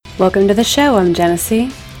Welcome to the show. I'm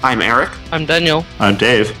Genesee. I'm Eric. I'm Daniel. I'm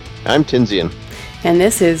Dave. I'm Tinsian. And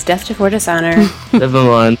this is Death Before Dishonor. Never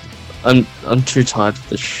mind. I'm too tired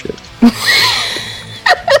for this shit.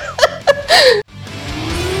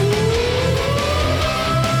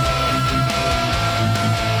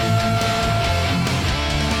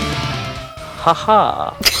 Ha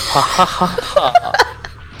ha. Ha ha ha ha.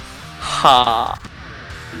 Ha.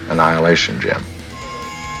 Annihilation, Jim.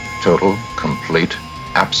 Total, complete,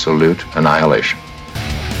 absolute annihilation.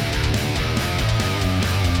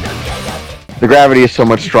 The gravity is so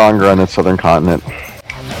much stronger on the southern continent.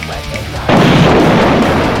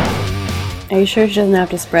 Are you sure she doesn't have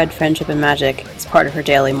to spread friendship and magic as part of her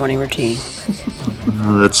daily morning routine?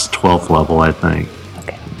 That's 12th level, I think.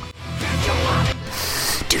 Okay.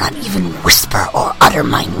 Do not even whisper or utter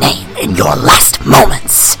my name in your last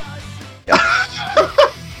moments.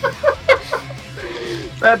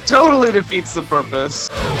 That totally defeats the purpose.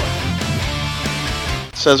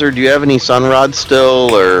 Cesar, do you have any sun rods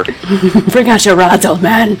still, or...? Bring out your rods, old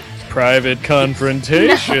man. Private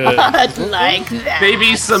confrontation. Like that.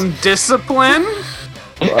 Maybe some discipline?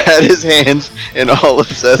 Had his hands in all of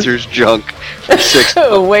Cesar's junk for 6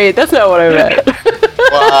 Oh, wait, that's not what I meant.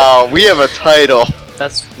 Wow, we have a title.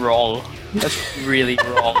 That's wrong. That's really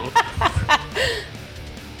wrong.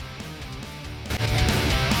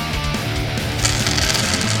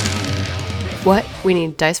 What? We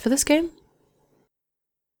need dice for this game?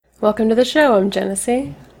 Welcome to the show. I'm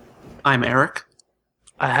Genesee. I'm Eric.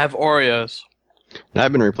 I have Oreos. And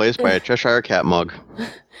I've been replaced by a Cheshire Cat mug.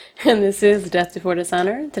 And this is Death Before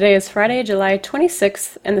Dishonor. Today is Friday, July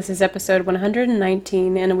 26th, and this is episode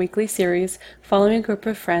 119 in a weekly series following a group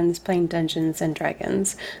of friends playing Dungeons and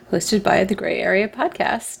Dragons, hosted by the Gray Area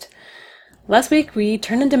Podcast. Last week, we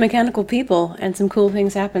turned into mechanical people, and some cool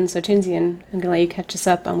things happened, so Tinsian, I'm going to let you catch us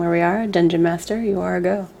up on where we are. Dungeon Master, you are a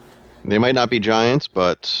go. They might not be giants,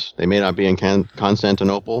 but they may not be in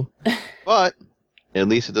Constantinople. But, at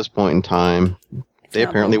least at this point in time, they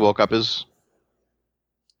apparently woke up as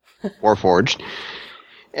Warforged,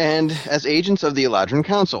 and as agents of the Eladrin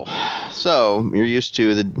Council. So, you're used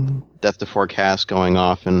to the Death to Forecast going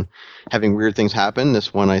off and having weird things happen.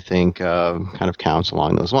 This one, I think, kind of counts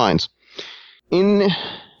along those lines. In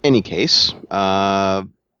any case,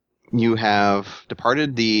 you have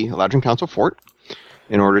departed the Eladrin Council fort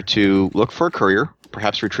in order to look for a courier,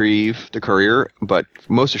 perhaps retrieve the courier, but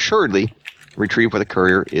most assuredly retrieve what the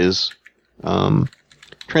courier is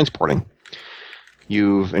transporting.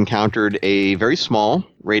 You've encountered a very small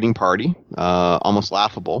raiding party, almost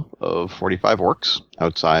laughable, of 45 orcs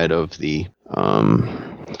outside of the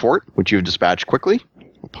fort, which you've dispatched quickly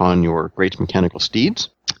upon your great mechanical steeds.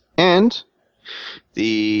 And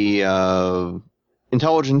the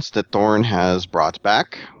intelligence that Thorn has brought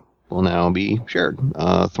back will now be shared.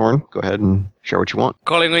 Thorn, go ahead and share what you want.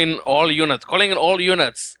 Calling in all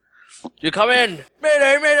units. You come in.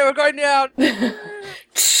 Mayday, we're going down.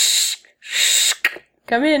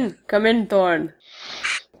 Come in, Thorn.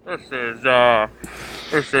 This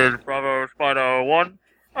is Bravo Spider 1.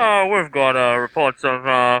 We've got reports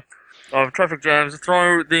of traffic jams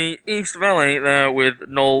through the East Valley there with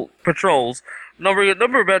Null patrols.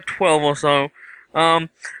 Number about 12 or so.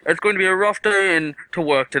 It's going to be a rough day to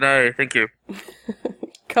work today. Thank you.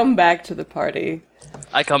 Come back to the party.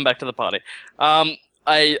 I come back to the party.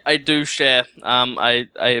 I do share.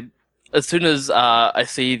 I as soon as I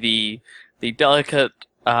see the delicate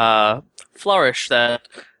flourish that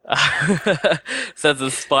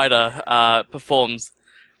Cesar's spider performs,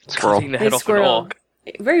 cutting the head off an orc.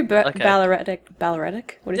 Very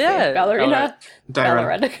balleritic. What do you say? Ballerina?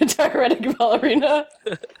 Diuretic ballerina.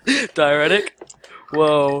 Diuretic?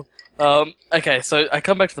 Whoa. Okay, so I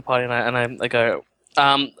come back to the party and I go,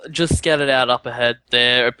 just scattered out up ahead,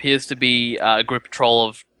 there appears to be a group patrol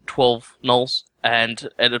of 12 gnolls, and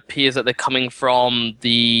it appears that they're coming from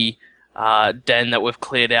the den that we've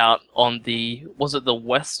cleared out on was it the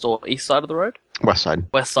west or east side of the road? West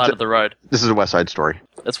side. West side of the road. This is a West Side story.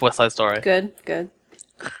 It's West Side story. Good.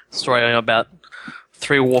 Story about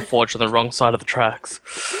 3 Warforged on the wrong side of the tracks.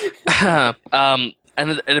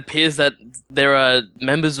 And it appears that there are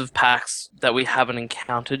members of packs that we haven't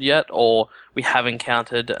encountered yet, or we have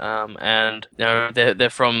encountered, and they're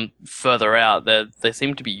from further out. They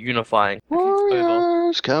seem to be unifying.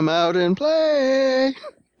 Warriors, come out and play!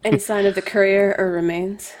 Any sign of the courier or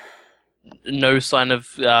remains? No sign of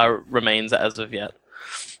remains as of yet.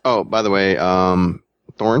 Oh, by the way,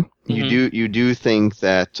 Thorn, you do think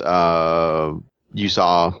that you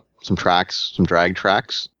saw some drag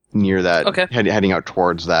tracks near that, Okay. heading out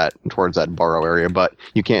towards that burrow area, but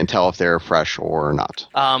you can't tell if they're fresh or not.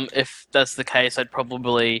 If that's the case, I'd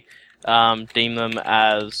probably deem them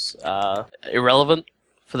as irrelevant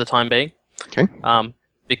for the time being. Okay.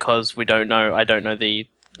 Because we don't know. I don't know the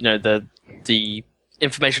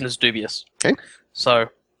information is dubious. Okay. So,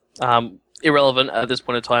 irrelevant at this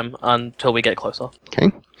point in time until we get closer.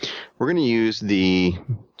 Okay. We're going to use the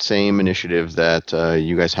same initiative that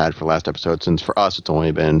you guys had for last episode, since for us it's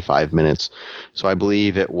only been 5 minutes. So I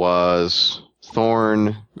believe it was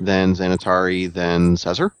Thorn, then Xanatari, then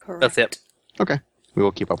Caesar. That's it. Okay. We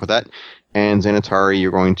will keep up with that. And Xanatari,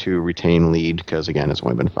 you're going to retain lead because, again, it's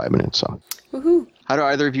only been 5 minutes. So, Woohoo! how do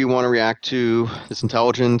either of you want to react to this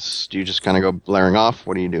intelligence? Do you just kind of go blaring off?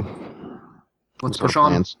 What do you do? Let's What push sort of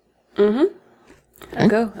on. plans? I'll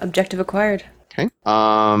go. Objective acquired. Okay.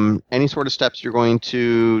 Any sort of steps you're going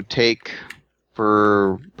to take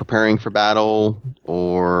for preparing for battle,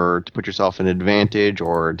 or to put yourself in advantage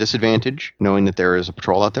or disadvantage, knowing that there is a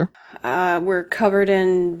patrol out there? We're covered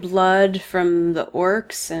in blood from the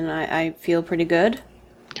orcs, and I feel pretty good.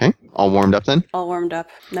 Okay. All warmed up then? All warmed up.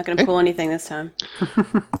 Not going to pull anything this time.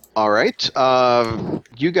 All right.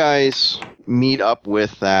 You guys meet up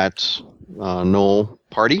with that Knoll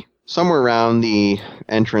party somewhere around the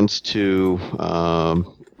entrance to,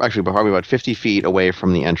 actually probably about 50 feet away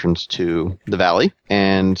from the entrance to the valley.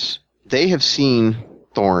 And they have seen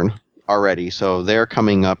Thorn already, so they're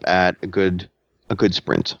coming up at a good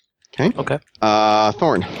sprint. Okay? Okay.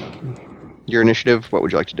 Thorn, your initiative, what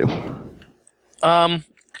would you like to do?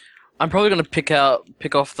 I'm probably going to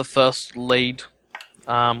pick off the first lead.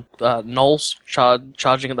 Knowles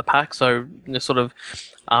charging at the pack, so sort of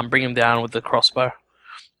bring him down with the crossbow.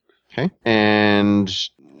 Okay. And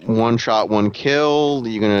one shot, one kill.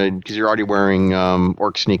 You're gonna, because you're already wearing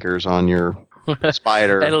orc sneakers on your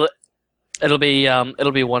spider. It'll be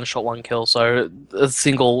one shot, one kill. So a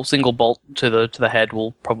single bolt to the head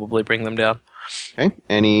will probably bring them down. Okay.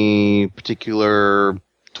 Any particular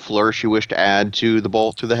flourish you wish to add to the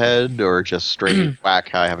bolt to the head, or just straight whack?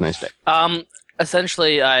 Hi, have a nice day.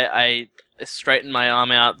 Essentially, I straighten my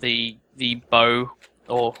arm out. The bow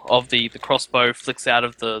or of the crossbow flicks out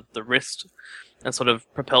of the wrist and sort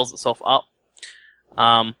of propels itself up.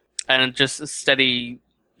 And just a steady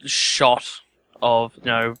shot of,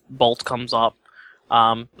 bolt comes up,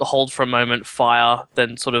 hold for a moment, fire,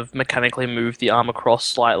 then sort of mechanically move the arm across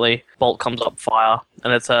slightly, bolt comes up, fire.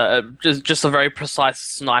 And it's just a very precise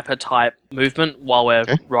sniper type movement while we're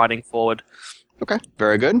riding forward. Okay,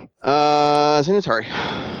 very good. Xanatari.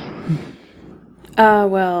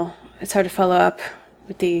 Well, it's hard to follow up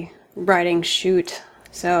with the riding shoot.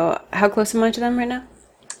 So, how close am I to them right now?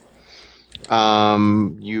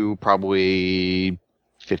 You probably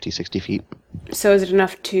 50, 60 feet. So is it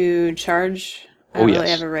enough to charge? I Oh, don't yes. really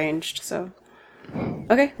have a ranged, so...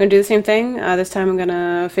 Okay, I'm gonna do the same thing. This time I'm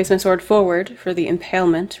gonna face my sword forward for the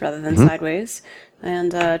impalement rather than sideways.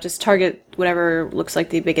 And just target whatever looks like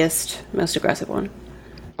the biggest, most aggressive one.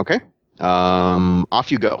 Okay.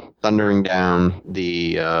 Off you go, thundering down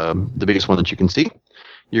the biggest one that you can see.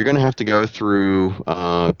 You're going to have to go through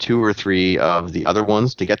 2 or 3 of the other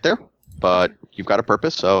ones to get there, but you've got a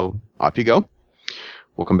purpose, so off you go.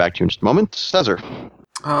 We'll come back to you in just a moment. Caesar.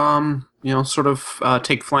 Sort of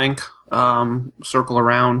take flank, circle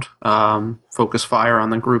around, focus fire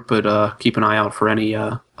on the group, but keep an eye out for any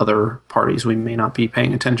other parties we may not be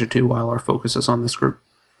paying attention to while our focus is on this group.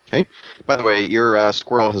 Okay. By the way, your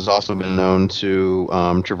squirrel has also been known to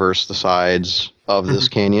traverse the sides of this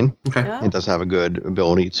canyon. Okay. Yeah. It does have a good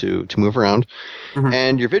ability to move around.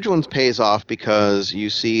 And your vigilance pays off because you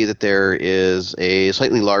see that there is a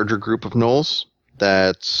slightly larger group of gnolls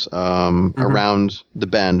that's around the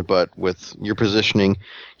bend, but with your positioning,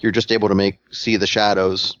 you're just able to see the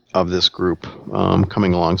shadows of this group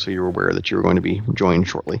coming along, so you're aware that you're going to be joined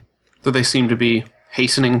shortly. Do they seem to be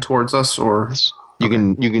hastening towards us, or...? You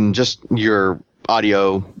can just, your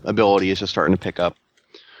audio ability is just starting to pick up.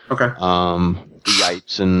 Okay. The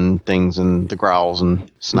yips and things and the growls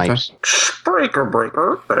and snipes. Okay.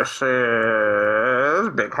 Breaker. This is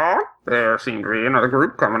Big Hog. There seems to be another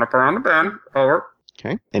group coming up around the bend. Over.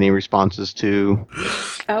 Okay. Any responses to...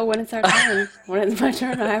 Oh, when it's our turn. When it's my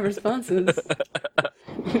turn, I have responses.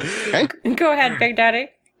 Okay. Go ahead, Big Daddy.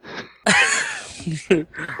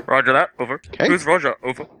 Roger that. Over. Okay. Who's Roger?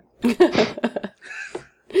 Over.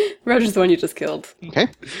 Roger's the one you just killed. Okay.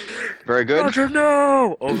 Very good. Roger,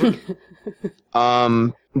 no! Over.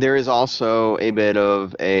 There is also a bit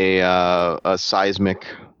of a seismic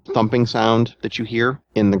thumping sound that you hear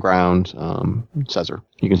in the ground. Caesar,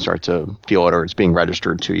 you can start to feel it, or it's being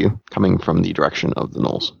registered to you, coming from the direction of the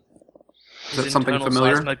gnolls. Is that something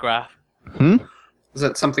familiar? Seismograph. Is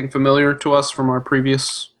that something familiar to us from our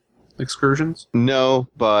previous excursions? No,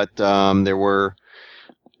 but there were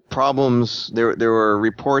problems. There were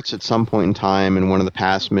reports at some point in time in one of the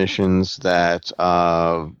past missions that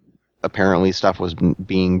apparently stuff was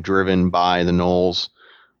being driven by the gnolls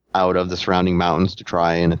out of the surrounding mountains to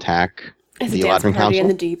try and attack the Eladrin Council. In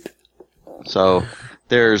the deep. So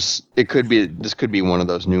this could be one of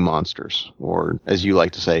those new monsters, or as you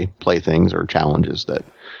like to say, playthings or challenges that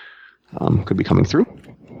could be coming through.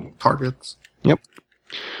 Targets. Yep.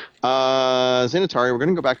 Xanatari, we're going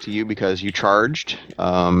to go back to you because you charged.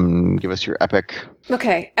 Give us your epic.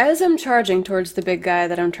 Okay, as I'm charging towards the big guy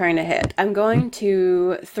that I'm trying to hit, I'm going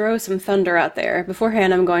to throw some thunder out there.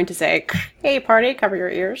 Beforehand, I'm going to say, "Hey, party, cover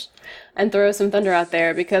your ears," and throw some thunder out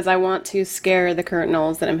there because I want to scare the current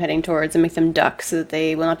gnolls that I'm heading towards and make them duck so that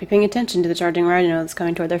they will not be paying attention to the charging rhino that's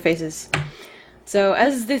coming toward their faces. So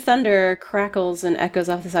as the thunder crackles and echoes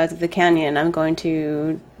off the sides of the canyon, I'm going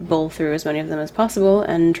to bowl through as many of them as possible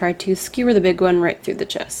and try to skewer the big one right through the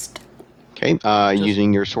chest. Okay,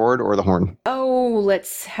 using your sword or the horn? Oh,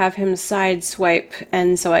 let's have him sideswipe,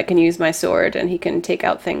 and so I can use my sword, and he can take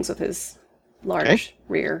out things with his large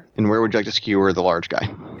rear. And where would you like to skewer the large guy?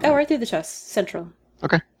 Oh, right through the chest, central.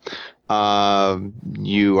 Okay.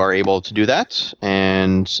 You are able to do that,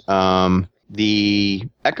 and the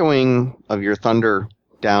echoing of your thunder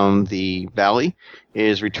down the valley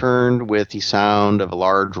is returned with the sound of a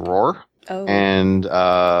large roar and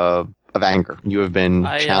of anger. You have been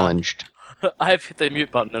challenged. I've hit the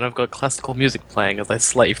mute button and I've got classical music playing as I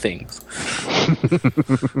slay things.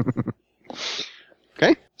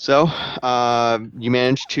 Okay, so you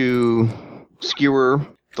managed to skewer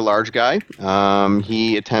the large guy.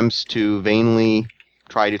 He attempts to vainly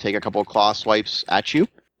try to take a couple of claw swipes at you.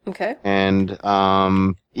 Okay. And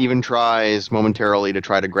even tries momentarily to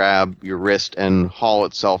try to grab your wrist and haul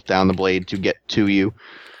itself down the blade to get to you,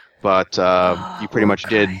 but you pretty much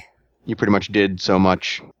did so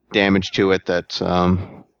much damage to it that.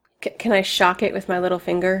 Can I shock it with my little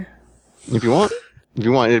finger? If you want,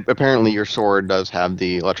 apparently your sword does have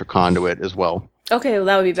the electric conduit as well. Okay, well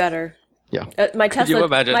that would be better. Yeah. My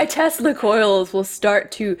Tesla coils will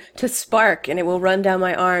start to spark, and it will run down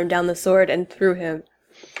my arm, down the sword, and through him.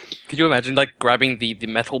 Could you imagine, like, grabbing the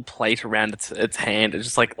metal plate around its hand and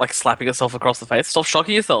just, like slapping yourself across the face? Stop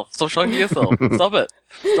shocking yourself! Stop shocking yourself! Stop it!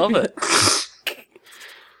 Stop it!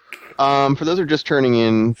 For those who are just tuning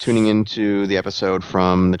into the episode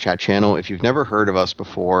from the chat channel, if you've never heard of us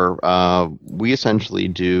before, we essentially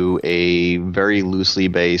do a very loosely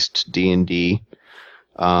based D&D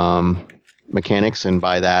mechanics, and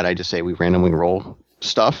by that I just say we randomly roll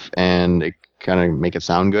stuff and it kind of make it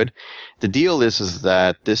sound good. The deal is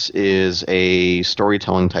that this is a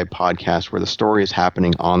storytelling type podcast where the story is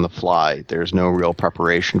happening on the fly. There's no real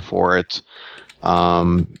preparation for it,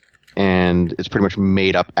 and it's pretty much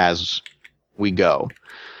made up as we go.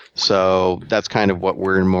 So that's kind of what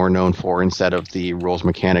we're more known for instead of the rules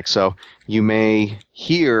mechanics. So you may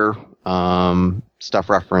hear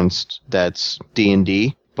stuff referenced that's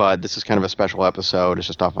D&D, but this is kind of a special episode. It's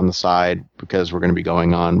just off on the side because we're going to be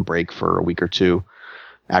going on break for a week or two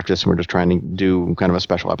after this, and we're just trying to do kind of a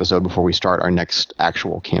special episode before we start our next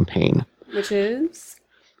actual campaign. Which is?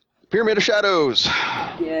 Pyramid of Shadows!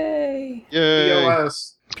 Yay!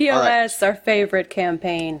 POS! POS, our favorite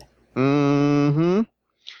campaign. Mm-hmm.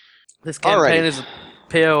 This campaign is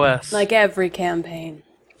POS. Like every campaign.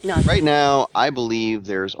 Right now, I believe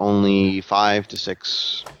there's only 5 to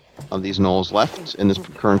 6 of these gnolls left in this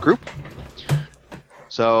current group.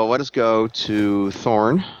 So let us go to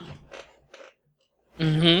Thorn.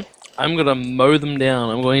 I'm gonna mow them down.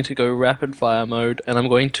 I'm going to go rapid fire mode, and I'm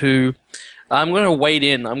gonna wade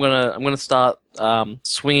in. I'm gonna start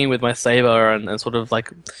swinging with my saber and sort of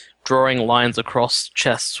like drawing lines across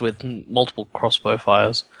chests with multiple crossbow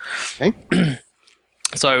fires. Okay.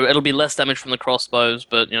 So it'll be less damage from the crossbows,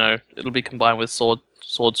 but it'll be combined with sword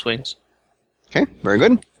swings. Okay, very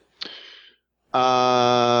good.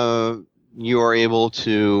 You are able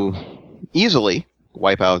to easily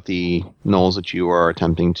wipe out the gnolls that you are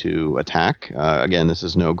attempting to attack. Again, this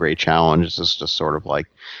is no great challenge. This is just sort of like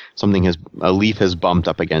a leaf has bumped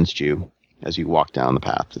up against you as you walk down the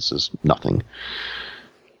path. This is nothing.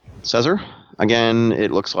 Caesar, again,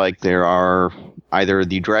 it looks like there are either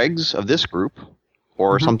the dregs of this group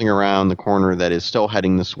or something around the corner that is still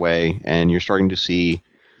heading this way, and you're starting to see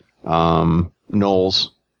gnolls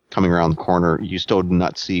coming around the corner. You still do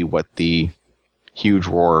not see what the huge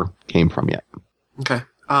roar came from yet. Okay.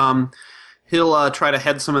 He'll try to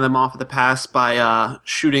head some of them off at the pass by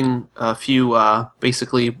shooting a few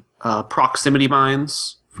basically proximity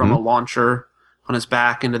mines from a launcher on his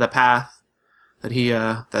back into the path that he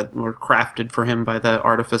that were crafted for him by the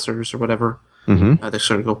artificers or whatever. Mm-hmm. They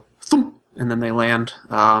sort of go thump, and then they land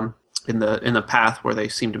in the path where they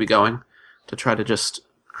seem to be going to try to just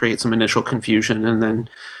create some initial confusion and then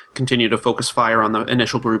continue to focus fire on the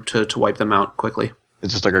initial group to wipe them out quickly.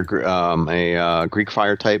 It's just like a Greek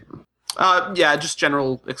fire type? Yeah, just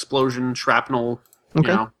general explosion, shrapnel, Okay.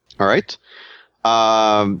 you know. All right.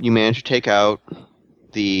 You manage to take out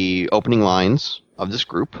the opening lines of this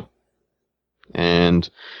group. And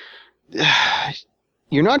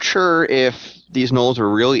you're not sure if these gnolls are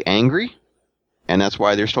really angry, and that's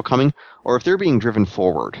why they're still coming, or if they're being driven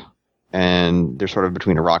forward, and they're sort of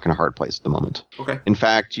between a rock and a hard place at the moment. Okay. In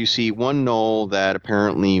fact, you see one gnoll that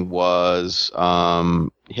apparently was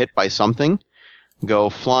hit by something go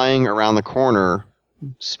flying around the corner,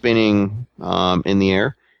 spinning in the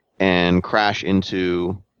air, and crash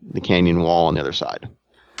into the canyon wall on the other side.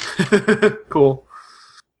 Cool.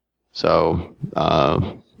 So,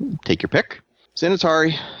 take your pick.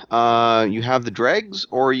 Xanatari, you have the dregs,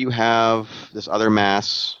 or you have this other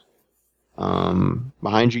mass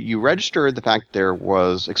behind you. You registered the fact there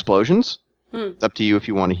was explosions. It's up to you if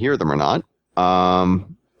you want to hear them or not.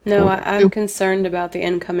 No, I'm concerned about the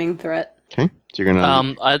incoming threat. Okay, so you're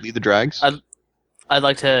going to lead the drags? I'd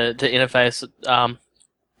like to interface,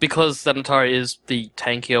 because Xanatari is the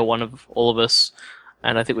tankier one of all of us,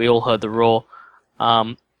 and I think we all heard the roar.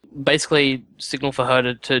 Basically, signal for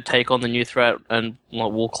her to take on the new threat, and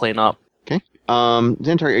we'll clean up. Okay.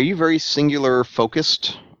 Xanatari, are you very singular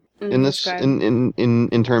focused in this,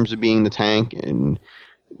 in terms of being the tank, and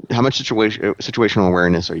how much situational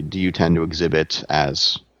awareness do you tend to exhibit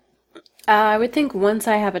as? I would think once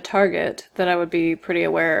I have a target that I would be pretty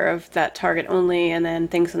aware of that target only, and then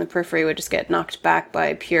things in the periphery would just get knocked back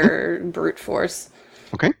by pure brute force.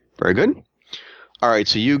 Okay, very good. All right,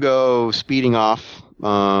 so you go speeding off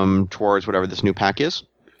towards whatever this new pack is?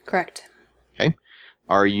 Correct. Okay.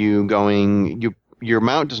 Are you going... Your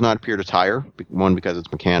mount does not appear to tire, one, because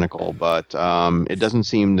it's mechanical, but it doesn't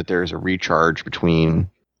seem that there's a recharge between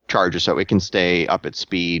charges, so it can stay up at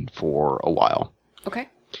speed for a while. Okay.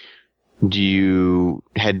 Do you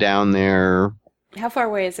head down there? How far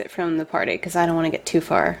away is it from the party? Because I don't want to get too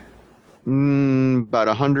far. About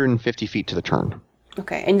 150 feet to the turn.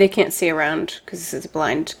 Okay, and they can't see around because this is a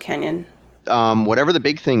blind canyon. Whatever the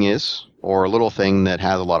big thing is, or a little thing that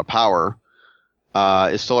has a lot of power,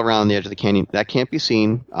 is still around the edge of the canyon. That can't be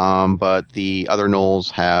seen, but the other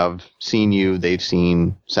gnolls have seen you. They've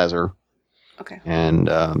seen Caesar. Okay. And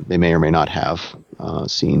they may or may not have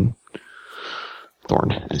seen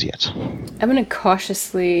Thorn as yet. I'm going to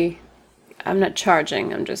cautiously... I'm not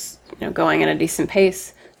charging. I'm just going at a decent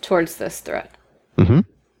pace towards this threat. Mm-hmm.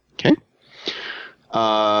 Okay.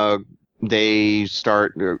 They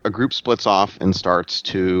start... A group splits off and starts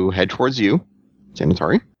to head towards you,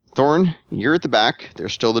 Xanatari. Thorn, you're at the back.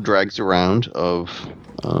 There's still the drags around of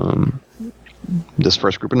this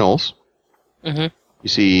first group of gnolls. Mm-hmm. You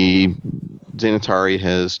see Xanatari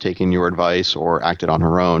has taken your advice or acted on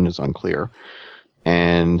her own, is unclear,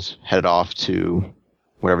 and headed off to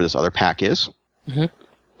whatever this other pack is. Mm-hmm.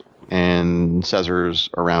 And Caesar's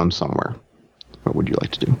around somewhere. What would you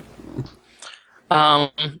like to do?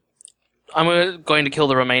 I'm going to kill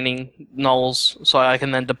the remaining gnolls so I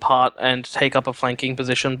can then depart and take up a flanking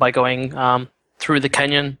position by going through the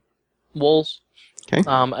canyon walls. Okay.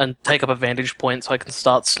 And take up a vantage point so I can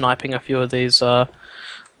start sniping a few of these other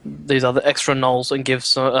extra gnolls and give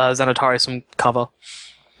Xanatari some cover.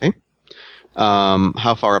 Okay.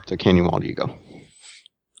 How far up the canyon wall do you go?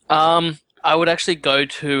 I would actually go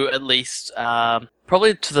to at least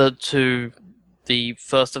probably to the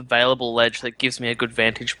first available ledge that gives me a good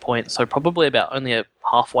vantage point. So probably about only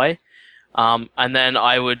halfway, and then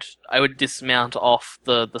I would dismount off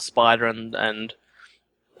the spider and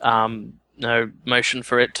motion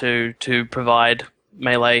for it to provide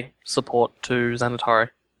melee support to Xanatari.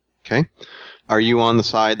 Okay. Are you on the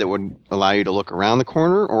side that would allow you to look around the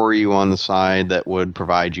corner, or are you on the side that would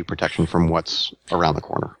provide you protection from what's around the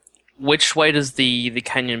corner? Which way does the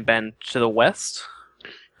canyon bend? To the west?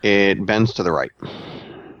 It bends to the right.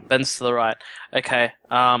 Bends to the right. Okay.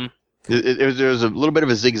 There's a little bit of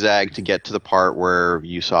a zigzag to get to the part where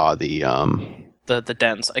you saw the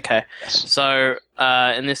dens. Okay. Yes. So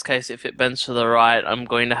in this case, if it bends to the right, I'm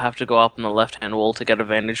going to have to go up on the left-hand wall to get a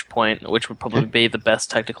vantage point, which would probably be the best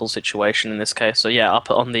tactical situation in this case. So yeah, up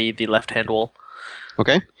on the left-hand wall.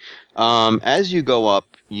 Okay. As you go up,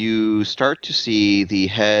 you start to see the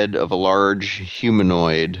head of a large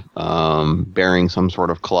humanoid bearing some sort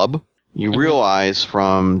of club. You realize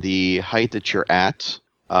from the height that you're at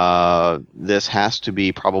This has to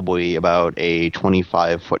be probably about a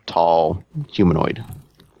 25-foot tall humanoid.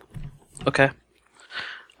 Okay.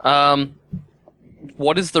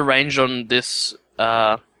 What is the range on this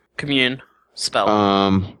commune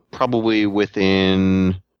spell? Probably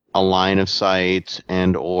within a line of sight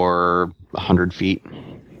and or 100 feet.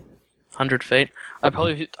 100 feet.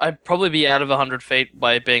 I'd probably be out of 100 feet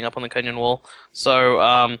by being up on the canyon wall. So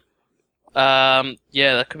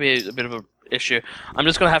yeah, that could be a bit of an issue. I'm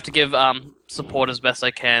just gonna have to give support as best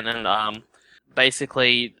I can and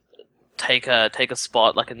basically take a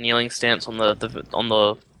spot, like a kneeling stance on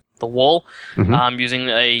the wall, using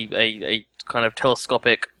a kind of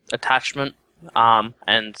telescopic attachment,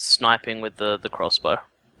 and sniping with the crossbow.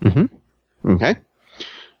 Okay.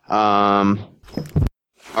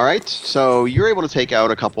 All right. So you're able to take out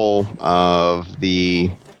a couple of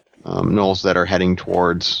the gnolls that are heading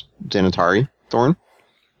towards Xanatari Thorn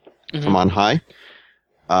from on high.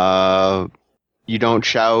 You don't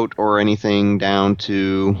shout or anything down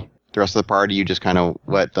to the rest of the party. You just kind of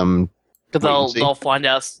let them. Because they'll find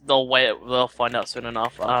out. They'll find out soon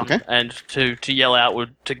enough. Okay. And to yell out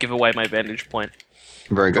would to give away my vantage point.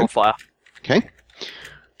 Very good. Draw fire. Okay.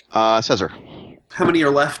 Caesar. How many are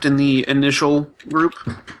left in the initial group?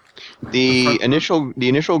 The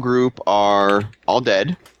initial group are all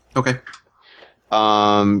dead. Okay.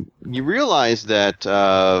 You realize that,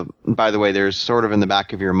 by the way, there's sort of in the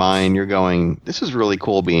back of your mind, you're going, this is really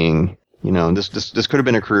cool being, this could have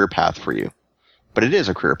been a career path for you. But it is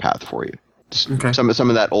a career path for you. Okay. Some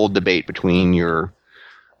of that old debate between your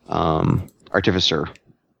artificer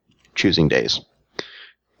choosing days.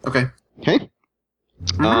 Okay. Okay.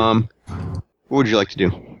 What would you like to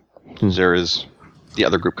do? Since there is the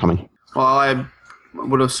other group coming. Well, I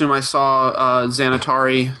would assume I saw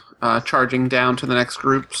Xanatari charging down to the next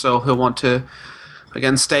group, so he'll want to,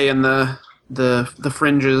 again, stay in the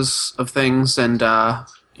fringes of things and,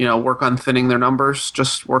 work on thinning their numbers,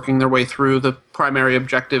 just working their way through. The primary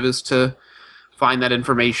objective is to find that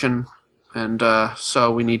information, and so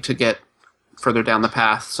we need to get further down the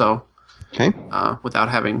path, so... Okay. Without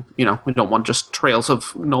having, we don't want just trails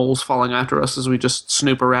of gnolls falling after us as we just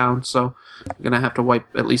snoop around. So we're gonna have to wipe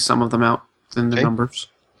at least some of them out in the numbers.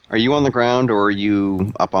 Are you on the ground or are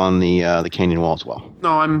you up on the canyon wall as well?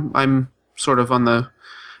 No, I'm sort of in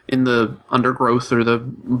the undergrowth or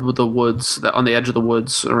the woods, on the edge of the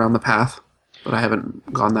woods around the path, but I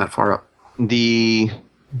haven't gone that far up. The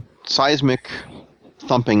seismic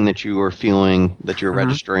thumping that you are feeling, that you're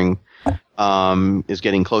registering, is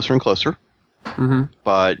getting closer and closer,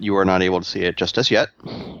 but you are not able to see it just as yet.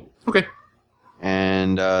 Okay.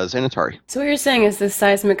 And Xanatari. So what you're saying is this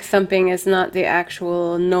seismic thumping is not the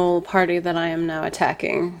actual gnoll party that I am now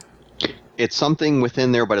attacking? It's something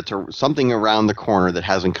within there, but it's something around the corner that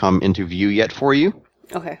hasn't come into view yet for you.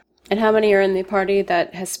 Okay. And how many are in the party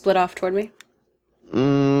that has split off toward me?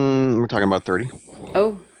 We're talking about 30.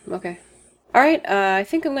 Oh, okay. All right, I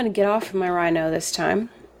think I'm going to get off of my rhino this time.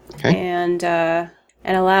 Okay. And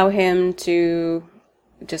allow him to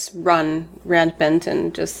just run rampant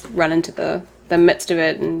and just run into the midst of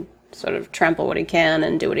it and sort of trample what he can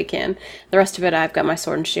and do what he can. The rest of it, I've got my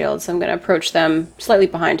sword and shield, so I'm going to approach them slightly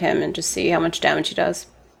behind him and just see how much damage he does.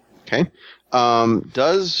 Okay.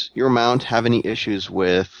 Does your mount have any issues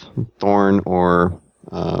with Thorn or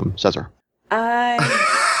Caesar?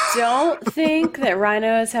 I don't think that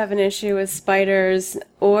rhinos have an issue with spiders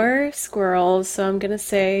or squirrels, so I'm going to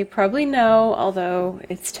say probably no, although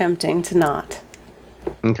it's tempting to not.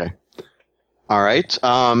 Okay. All right.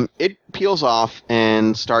 It peels off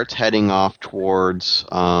and starts heading off towards,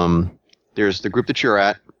 there's the group that you're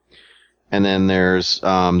at, and then there's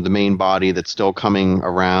the main body that's still coming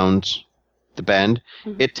around the bend.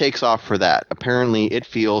 It takes off for that. Apparently, it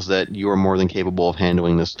feels that you are more than capable of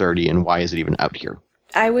handling this 30, and why is it even out here?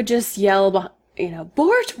 I would just yell,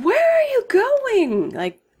 Bort, where are you going?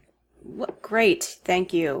 Like, what? Great,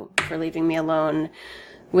 thank you for leaving me alone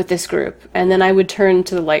with this group. And then I would turn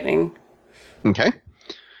to the lightning. Okay.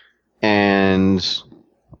 And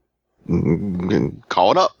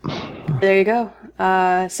call it up. There you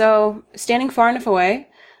go. So, standing far enough away,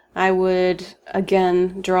 I would,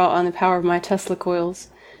 again, draw on the power of my Tesla coils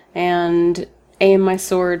and aim my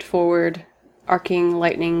sword forward, arcing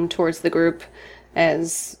lightning towards the group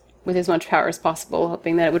with as much power as possible,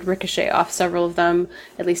 hoping that it would ricochet off several of them,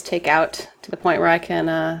 at least take out to the point where I can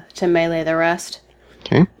to melee the rest.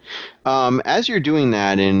 Okay. As you're doing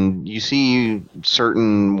that, and you see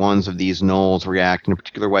certain ones of these gnolls react in a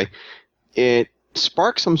particular way, it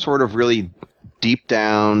sparks some sort of really deep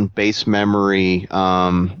down base memory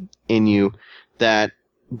in you that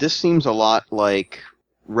this seems a lot like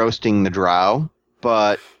roasting the drow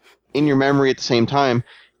but in your memory at the same time,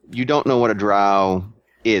 you don't know what a drow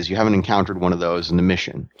is. You haven't encountered one of those in the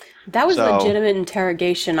mission. That was legitimate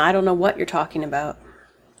interrogation. I don't know what you're talking about.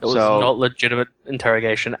 It was not legitimate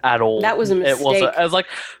interrogation at all. That was a mistake. It was like,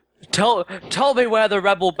 tell me where the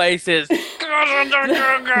rebel base is. Tell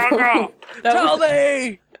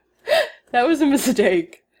me! That was a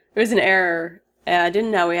mistake. It was an error. I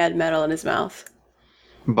didn't know he had metal in his mouth.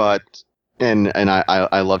 But, and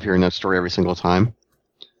I love hearing that story every single time.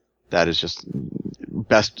 That is just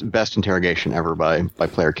best interrogation ever by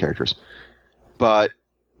player characters. But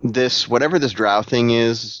whatever this drow thing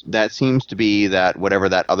is, that seems to be that whatever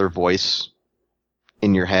that other voice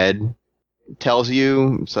in your head tells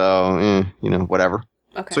you. So, whatever.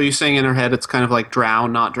 Okay. So you're saying in her head it's kind of like drow,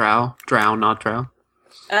 not drow, drow, not drow?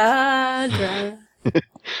 Drow.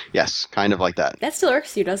 Yes, kind of like that. That still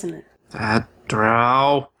irks you, doesn't it? That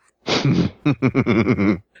drow.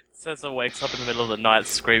 Cesar wakes up in the middle of the night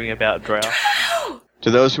screaming about drow. To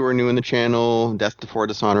those who are new in the channel,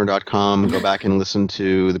 death2fordishonor.com, go back and listen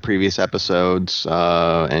to the previous episodes,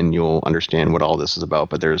 and you'll understand what all this is about,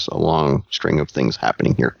 but there's a long string of things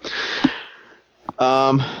happening here.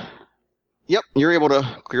 Yep, you're able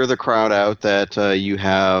to clear the crowd out that you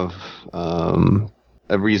have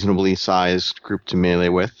a reasonably sized group to melee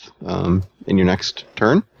with in your next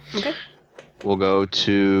turn. Okay. We'll go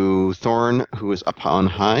to Thorn, who is up on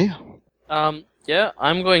high. Yeah,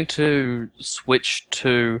 I'm going to switch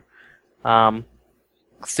to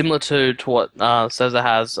similar to what Cesar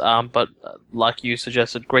has, but like you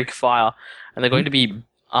suggested, Greek Fire. And they're going to be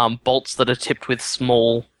bolts that are tipped with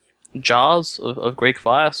small jars of Greek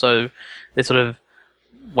Fire. So they sort of,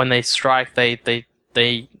 when they strike, they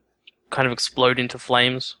kind of explode into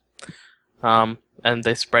flames. And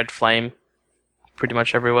they spread flame pretty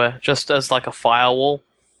much everywhere, just as like a firewall.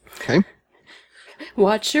 Okay.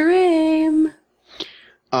 Watch your aim.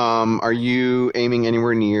 Are you aiming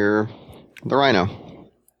anywhere near the rhino?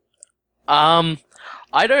 I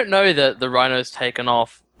don't know that the rhino's taken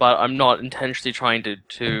off, but I'm not intentionally trying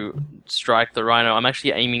to strike the rhino. I'm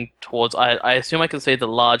actually aiming towards... I assume I can see the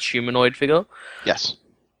large humanoid figure. Yes.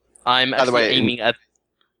 I'm actually aiming at...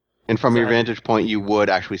 And from your vantage point, you would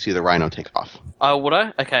actually see the rhino take off. Oh, would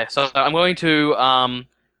I? Okay, so I'm going to... I'm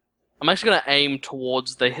actually going to aim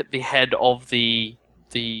towards the head of the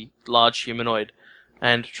large humanoid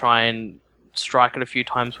and try and strike it a few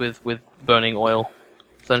times with burning oil,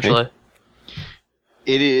 essentially. Okay.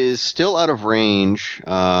 It is still out of range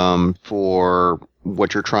for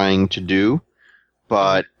what you're trying to do,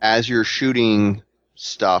 but as you're shooting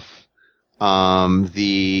stuff,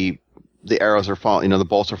 the arrows are falling. The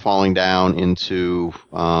bolts are falling down into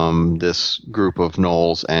this group of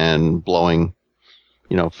gnolls and blowing,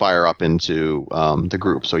 fire up into the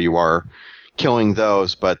group. So you are killing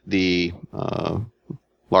those, but the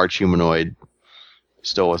large humanoid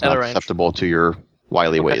still is not susceptible to your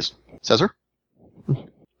wily ways. Cesar?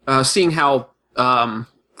 Seeing how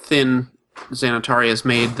thin Xanatari has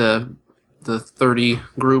made the 30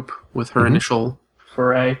 group with her initial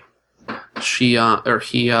foray, he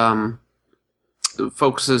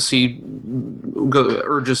focuses. He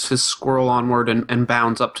urges his squirrel onward and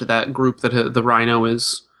bounds up to that group that the rhino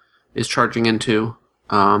is charging into,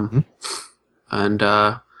 and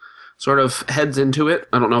sort of heads into it.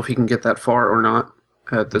 I don't know if he can get that far or not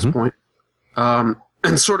at this point, and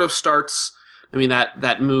sort of starts. I mean,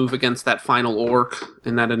 that move against that final orc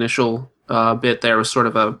in that initial bit there was sort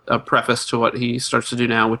of a preface to what he starts to do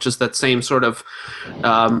now, which is that same sort of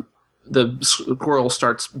the squirrel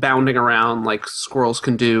starts bounding around like squirrels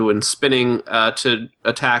can do and spinning to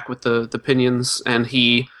attack with the pinions, and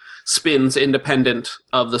he spins independent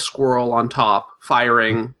of the squirrel on top,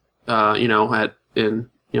 firing,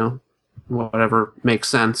 whatever makes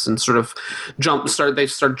sense, and sort of they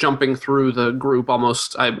start jumping through the group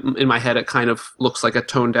almost. In my head, it kind of looks like a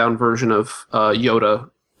toned down version of Yoda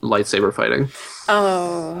lightsaber fighting.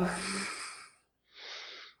 Oh.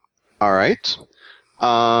 All right.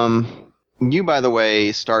 You, by the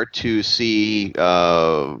way, start to see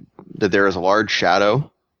that there is a large shadow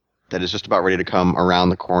that is just about ready to come around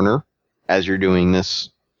the corner as you're doing this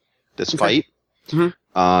fight.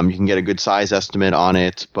 Mm-hmm. You can get a good size estimate on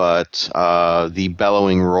it, but the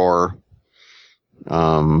bellowing roar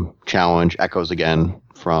challenge echoes again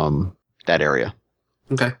from that area.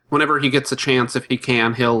 Okay. Whenever he gets a chance, if he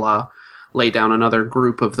can, he'll lay down another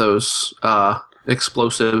group of those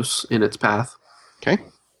explosives in its path. Okay.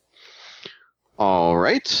 All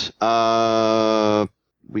right.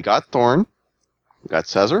 We got Thorn. We got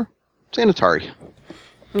Cesar. Xanatari.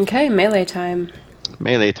 Okay, melee time.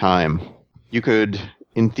 Melee time. You could,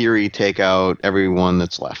 in theory, take out everyone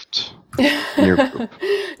that's left. in your group.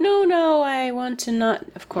 No, I want to not,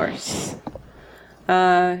 of course.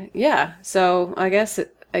 Yeah, so I guess,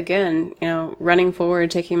 again, running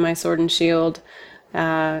forward, taking my sword and shield,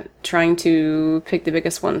 trying to pick the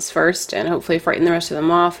biggest ones first, and hopefully frighten the rest of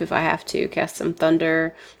them off. If I have to cast some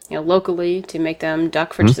thunder, locally to make them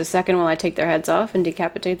duck for just a second while I take their heads off and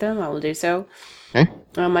decapitate them, I will do so. Okay.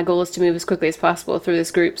 My goal is to move as quickly as possible through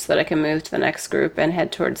this group so that I can move to the next group and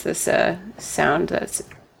head towards this sound that's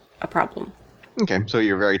a problem. Okay, so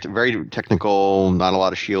you're very very technical, not a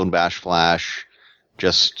lot of shield bash flash,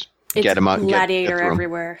 just get them out and gladiator get through 'em.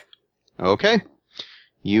 everywhere. Okay.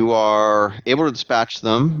 You are able to dispatch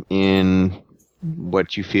them in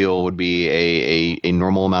what you feel would be a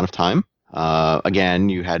normal amount of time. Again,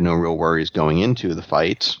 you had no real worries going into the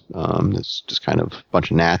fight. It's just kind of a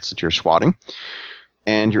bunch of gnats that you're swatting.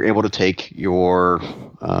 And you're able to take your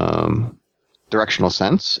directional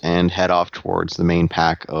sense and head off towards the main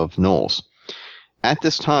pack of gnolls. At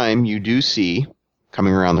this time, you do see,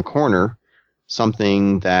 coming around the corner,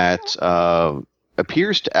 something that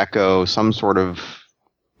appears to echo some sort of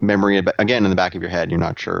memory, again, in the back of your head. You're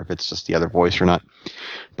not sure if it's just the other voice or not.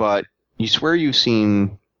 But you swear you've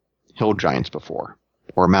seen hill giants before,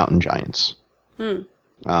 or mountain giants.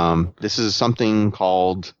 This is something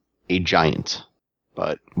called a giant,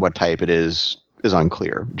 but what type it is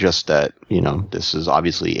unclear. Just that, this is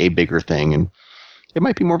obviously a bigger thing, and it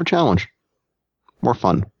might be more of a challenge. More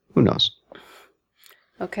fun. Who knows?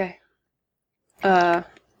 Okay.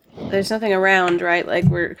 There's nothing around, right? Like,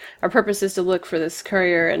 our purpose is to look for this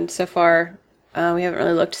courier, and so far, we haven't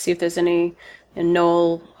really looked to see if there's any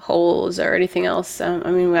knoll holes or anything else.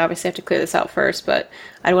 We obviously have to clear this out first, but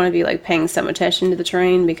I'd want to be paying some attention to the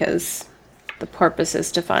terrain because the purpose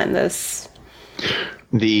is to find this.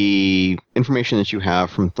 The information that you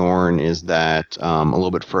have from Thorn is that a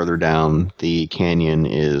little bit further down the canyon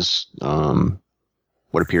is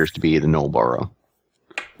what appears to be the Knoll Burrow.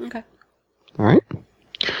 Okay. All right.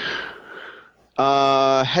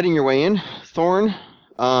 Heading your way in, Thorn.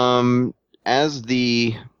 As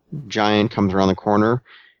the giant comes around the corner,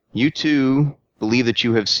 you two believe that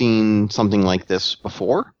you have seen something like this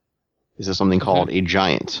before. This is something called a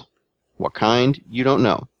giant. What kind? You don't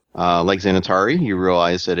know. Like Xanatari, you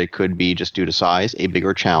realize that it could be, just due to size, a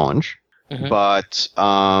bigger challenge. But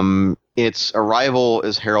its arrival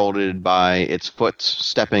is heralded by its foot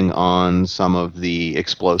stepping on some of the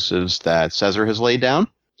explosives that Caesar has laid down,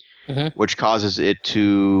 which causes it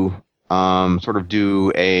to sort of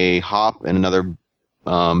do a hop and another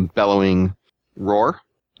bellowing roar.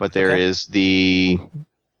 But there is the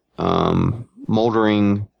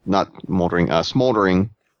smoldering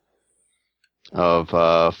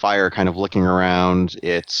of fire kind of licking around.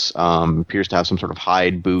 It appears to have some sort of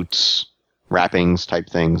hide boots, wrappings type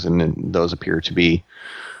things, and then those appear to be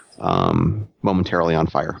momentarily on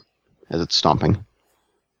fire as it's stomping.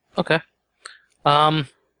 Okay.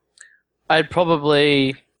 I'd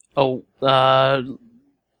probably let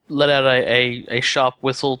out a sharp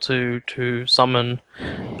whistle to summon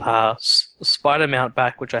Spider Mount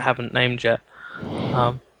back, which I haven't named yet,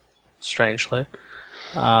 strangely.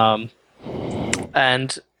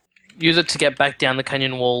 And use it to get back down the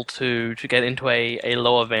canyon wall to get into a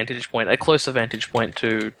lower vantage point, a closer vantage point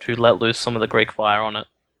to let loose some of the Greek fire on it.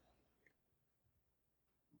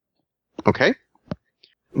 Okay.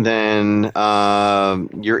 Then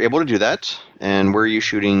you're able to do that. And where are you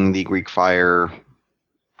shooting the Greek fire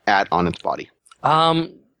at on its body?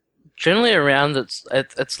 Generally around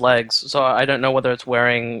its legs. So I don't know whether it's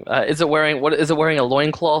wearing. Is it wearing a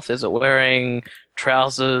loincloth? Is it wearing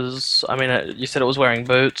trousers? I mean, you said it was wearing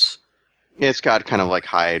boots. It's got kind of like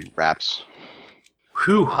hide wraps.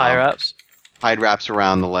 Hide wraps. Hide wraps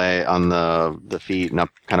around the leg, on the feet, and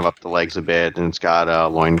up the legs a bit, and it's got a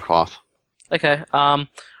loincloth. Okay. I'm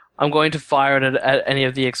going to fire it at any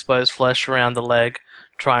of the exposed flesh around the leg.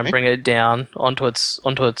 Try and bring it down onto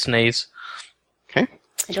its knees. Okay.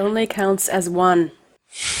 It only counts as one.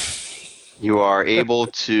 You are able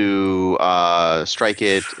to strike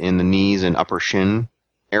it in the knees and upper shin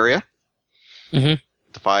area. Mm-hmm.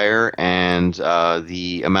 The fire, and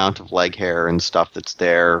the amount of leg hair and stuff that's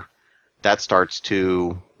there, that starts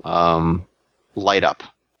to light up.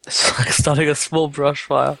 It's like starting a small brush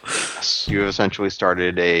fire. Yes, you have essentially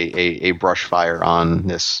started a brush fire on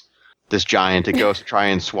this giant. It goes to try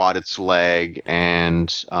and swat its leg,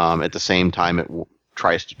 and at the same time it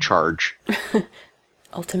tries to charge.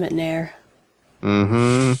 Ultimate Nair.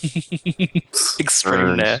 Mm-hmm.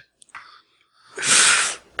 Extreme Nair.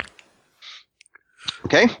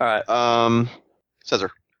 Okay. All right.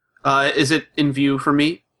 Caesar. Is it in view for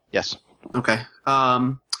me? Yes. Okay.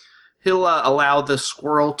 he'll allow the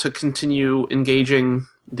squirrel to continue engaging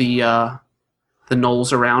the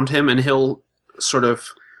gnolls around him, and he'll sort of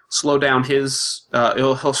slow down his.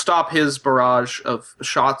 He'll stop his barrage of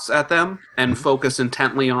shots at them and focus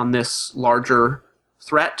intently on this larger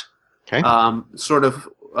threat. Okay. Sort of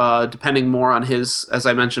depending more on his, as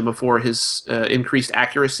I mentioned before, his increased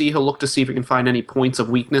accuracy. He'll look to see if he can find any points of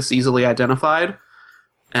weakness easily identified,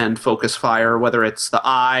 and focus fire. Whether it's the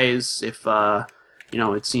eyes, if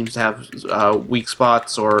it seems to have weak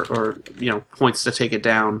spots, or points to take it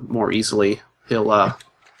down more easily, he'll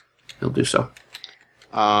do so.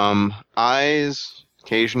 Eyes.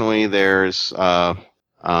 Occasionally, there's it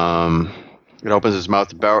opens his mouth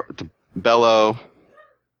to bellow,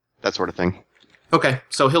 that sort of thing. Okay,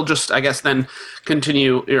 so he'll just, I guess, then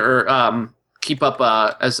continue or keep up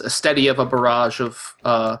as steady of a barrage of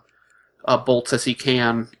bolts as he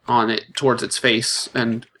can on it towards its face,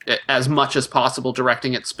 and as much as possible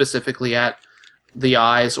directing it specifically at the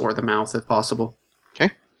eyes or the mouth if possible.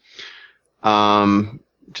 Okay.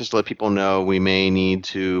 Just to let people know, we may need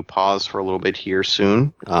to pause for a little bit here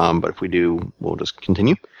soon, but if we do, we'll just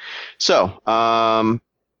continue. So,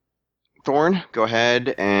 Thorn, go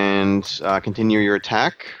ahead and continue your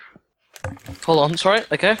attack. Hold on, sorry.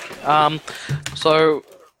 Okay. So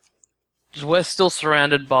we're still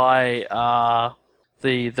surrounded by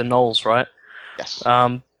the gnolls, right? Yes.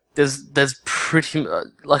 There's pretty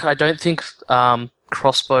I don't think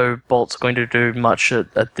crossbow bolts are going to do much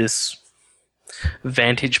at this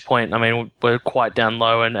vantage point. I mean, we're quite down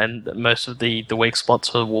low, and most of the weak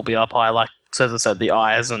spots will be up high, like as I said, the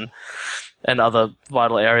eyes and other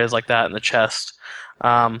vital areas like that in the chest.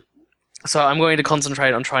 So I'm going to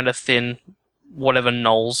concentrate on trying to thin whatever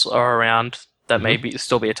gnolls are around that may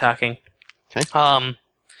still be attacking. Okay.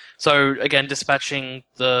 So again, dispatching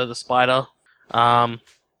the spider, and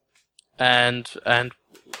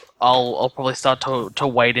I'll probably start to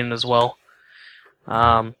wade in as well.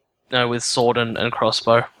 With sword and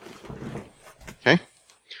crossbow. Okay.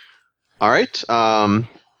 All right.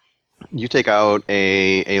 You take out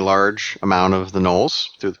a large amount of the gnolls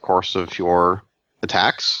through the course of your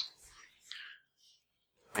attacks.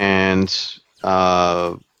 And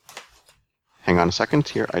hang on a second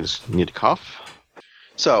here. I just need to cough.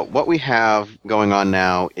 So what we have going on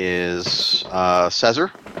now is Caesar.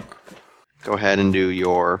 Go ahead and do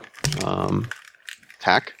your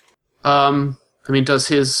attack. Does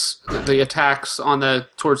the attacks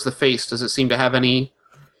towards the face, does it seem to have any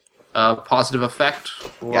positive effect?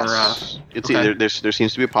 Or, yes. Okay. There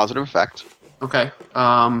seems to be a positive effect. Okay.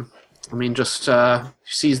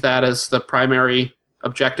 Sees that as the primary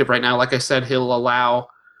objective right now. Like I said, he'll allow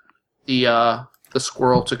the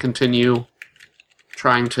squirrel to continue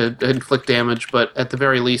trying to inflict damage, but at the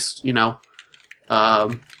very least,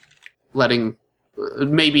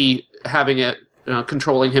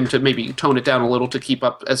 controlling him to maybe tone it down a little to keep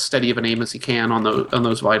up as steady of an aim as he can on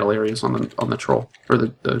those vital areas on the troll or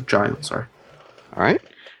the giant. Sorry. All right.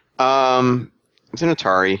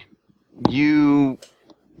 Zinatari, you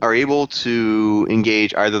are able to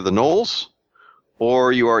engage either the gnolls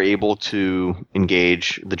or you are able to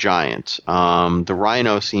engage the giant. The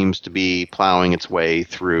rhino seems to be plowing its way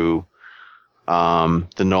through the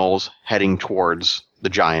gnolls, heading towards the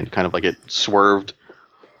giant, kind of like it swerved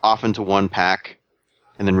off into one pack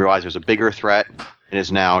and then realized there's a bigger threat and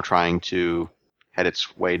is now trying to head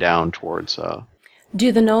its way down towards...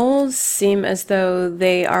 Do the gnolls seem as though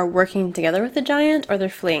they are working together with the giant, or they're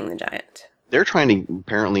fleeing the giant? They're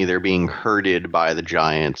apparently they're being herded by the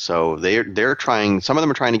giant, so they're trying, some of them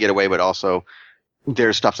are trying to get away, but also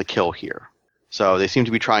there's stuff to kill here. So they seem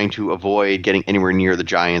to be trying to avoid getting anywhere near the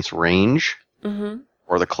giant's range,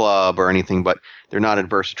 or the club or anything, but they're not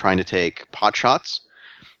adverse to trying to take pot shots.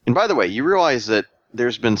 And by the way, you realize that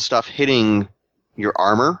there's been stuff hitting your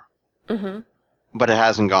armor, but it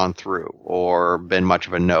hasn't gone through or been much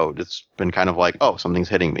of a node. It's been kind of like, oh, something's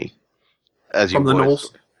hitting me. As From you the would.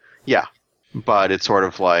 gnolls? Yeah. But it's sort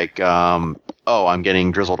of like, oh, I'm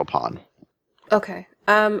getting drizzled upon. Okay.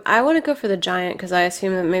 I want to go for the giant because I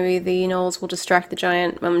assume that maybe the gnolls will distract the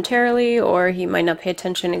giant momentarily, or he might not pay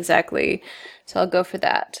attention exactly. So I'll go for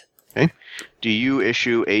that. Okay. Do you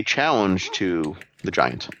issue a challenge to the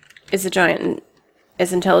giant? Is the giant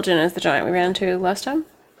as intelligent as the giant we ran into last time?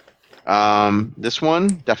 This one,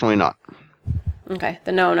 definitely not. Okay,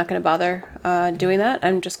 then no, I'm not going to bother doing that.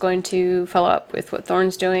 I'm just going to follow up with what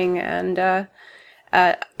Thorn's doing, and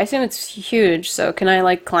I assume it's huge, so can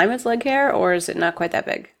I, climb its leg hair, or is it not quite that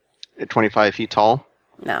big? 25 feet tall?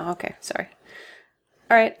 No, okay, sorry.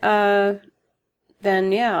 Alright,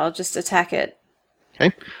 then yeah, I'll just attack it.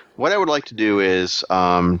 Okay. What I would like to do is,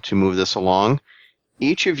 to move this along,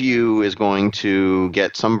 each of you is going to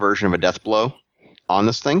get some version of a death blow on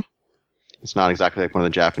this thing. It's not exactly like one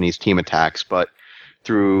of the Japanese team attacks, but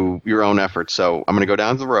through your own efforts. So I'm going to go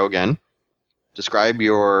down to the row again. Describe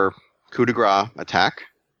your coup de grace attack,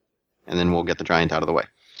 and then we'll get the giant out of the way.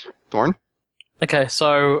 Thorn? Okay,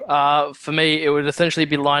 so for me, it would essentially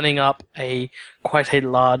be lining up quite a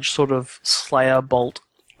large sort of slayer bolt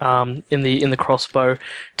in the crossbow,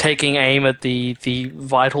 taking aim at the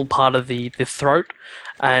vital part of the throat,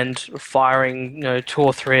 and firing 2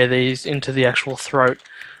 or 3 of these into the actual throat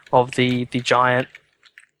of the giant.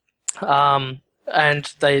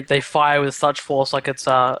 And they fire with such force, like it's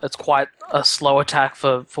quite a slow attack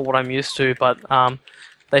for what I'm used to, but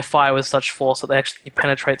they fire with such force that they actually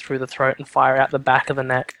penetrate through the throat and fire out the back of the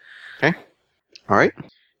neck. Okay. All right.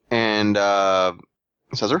 And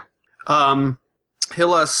Cesar?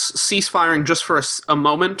 He'll cease firing just for a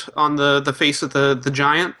moment on the face of the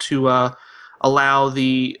giant to allow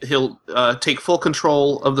he'll take full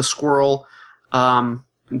control of the squirrel,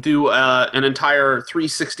 do an entire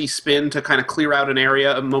 360 spin to kind of clear out an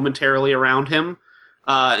area momentarily around him,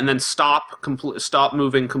 and then stop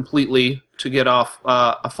moving completely to get off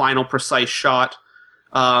a final precise shot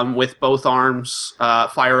with both arms,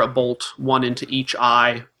 fire a bolt, one into each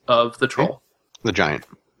eye of the troll. Okay. The giant.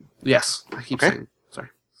 Yes, I keep saying. Sorry.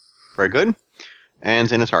 Very good. And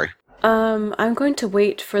Xanatari. I'm going to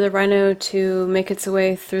wait for the rhino to make its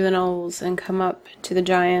way through the knolls and come up to the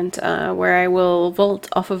giant, where I will vault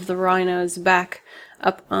off of the rhino's back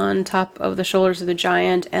up on top of the shoulders of the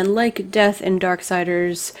giant, and like Death in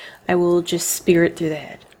Darksiders, I will just spear it through the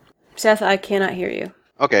head. Seth, I cannot hear you.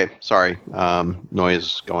 Okay, sorry.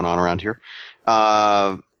 Noise going on around here.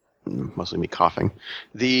 Mostly me coughing.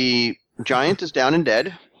 The giant is down and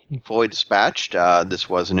dead. Fully dispatched. This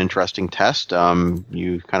was an interesting test.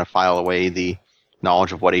 You kind of file away the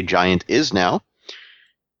knowledge of what a giant is now,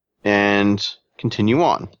 and continue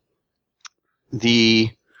on. The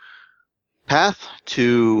path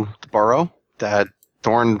to the burrow that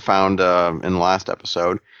Thorn found in the last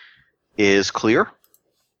episode is clear,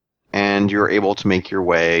 and you're able to make your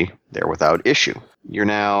way there without issue. You're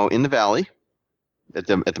now in the valley, at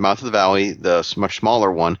the mouth of the valley, the much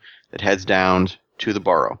smaller one that heads down to the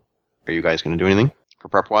burrow. Are you guys going to do anything for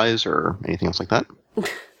prep-wise or anything else like that?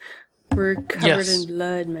 We're covered in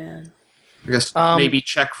blood, man. I guess maybe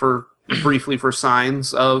check briefly for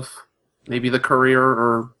signs of maybe the courier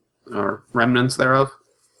or remnants thereof.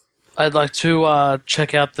 I'd like to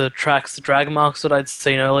check out the tracks, the drag marks that I'd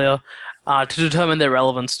seen earlier, to determine their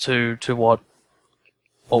relevance to what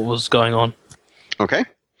was going on. Okay.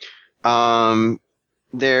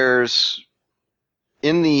 There's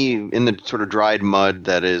in the sort of dried mud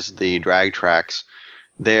that is the drag tracks,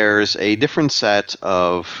 there's a different set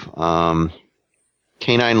of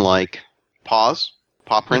canine-like paw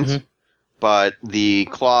prints, but the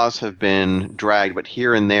claws have been dragged, but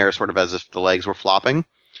here and there, sort of as if the legs were flopping.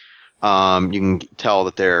 You can tell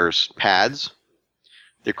that there's pads.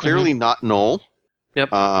 They're clearly not Knoll. Yep.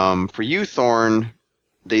 For you, Thorn,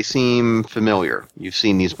 they seem familiar. You've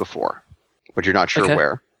seen these before, but you're not sure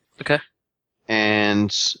where. Okay.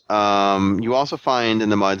 And you also find in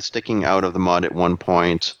the mud, sticking out of the mud at one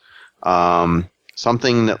point,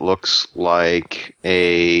 something that looks like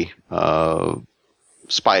a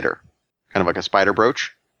spider, kind of like a spider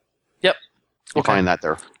brooch. Yep. You'll find that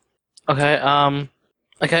there. Okay.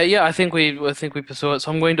 Okay. Yeah, I think we pursue it.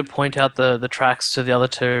 So I'm going to point out the tracks to the other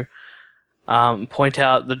two. Point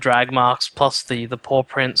out the drag marks plus the paw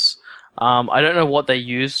prints. I don't know what they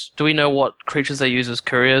use. Do we know what creatures they use as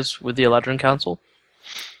couriers with the Eladrin Council?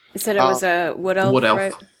 You said it was a wood elf,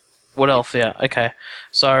 right? Wood elf, yeah. Okay.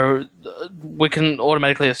 So we can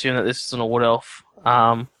automatically assume that this isn't a wood elf.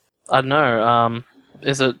 I don't know.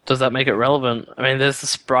 Does that make it relevant? I mean, there's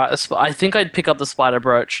the I think I'd pick up the spider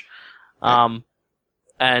brooch,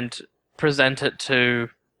 and present it to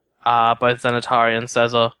both Xanatari and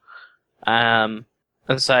Cesar, and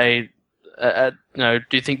say, do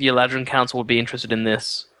you think the Eladrin Council would be interested in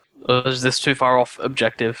this? Or is this too far off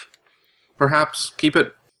objective? Perhaps keep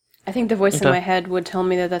it. I think the voice in my head would tell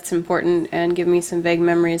me that that's important and give me some vague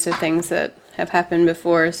memories of things that have happened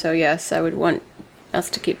before, so yes, I would want us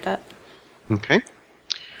to keep that. Okay.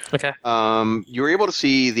 Okay. You were able to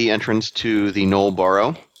see the entrance to the Knoll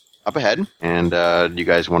Burrow up ahead, and do you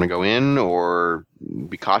guys want to go in, or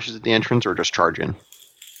be cautious at the entrance, or just charge in?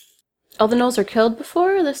 All the gnolls are killed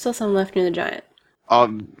before, or there's still some left near the giant?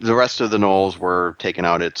 The rest of the gnolls were taken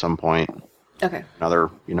out at some point. Okay.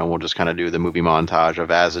 We'll just kind of do the movie montage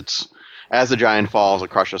of as the giant falls,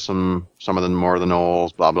 it crushes some of the more of the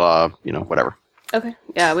gnolls, blah blah, whatever. Okay.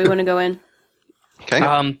 Yeah, we want to go in. Okay.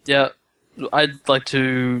 Yeah. I'd like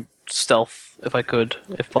to stealth if I could,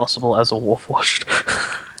 if possible, as a Warforged.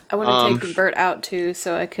 I want to take Bert out too,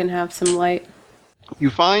 so I can have some light. You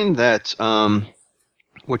find that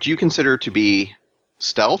what you consider to be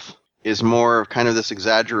stealth is more of kind of this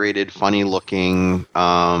exaggerated, funny-looking,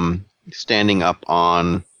 standing up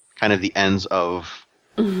on kind of the ends of...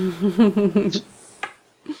 It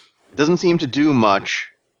doesn't seem to do much,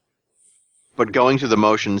 but going through the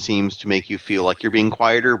motion seems to make you feel like you're being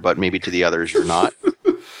quieter, but maybe to the others you're not.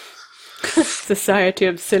 Society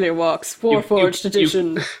of Silly Walks, Warforged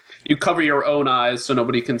edition. You cover your own eyes so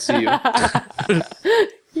nobody can see you.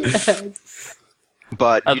 Yes.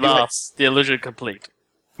 But At last, the illusion complete.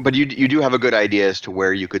 But you do have a good idea as to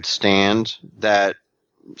where you could stand that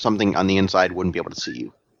something on the inside wouldn't be able to see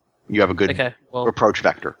you. You have a good approach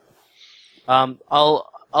vector. I'll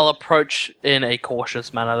approach in a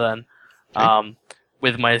cautious manner then,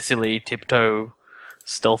 with my silly tiptoe,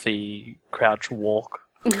 stealthy crouch walk.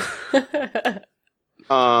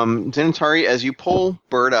 Zenitari, as you pull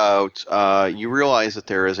Bert out, you realize that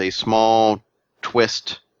there is a small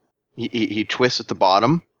twist. He twists at the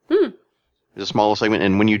bottom. There's a small segment,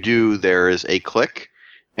 and when you do, there is a click,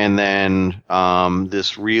 and then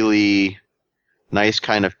this really nice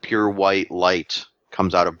kind of pure white light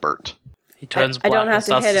comes out of Bert. He turns I black don't have and to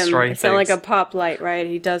starts hit him. destroying It's not like a things. pop light, right?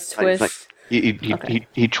 He does twist.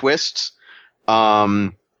 He twists.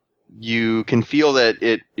 You can feel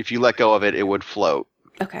that if you let go of it, it would float.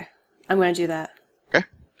 Okay. I'm going to do that. Okay.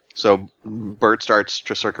 So Bert starts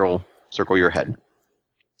to circle your head.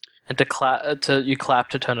 And you clap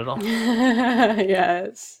to turn it on.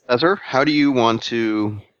 Yes. Ezra, how do you want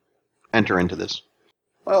to enter into this?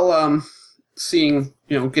 Well, seeing,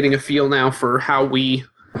 getting a feel now for how we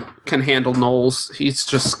can handle Knowles, he's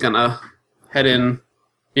just gonna head in,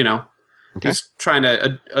 he's trying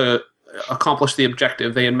to accomplish the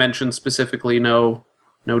objective. They had mentioned specifically no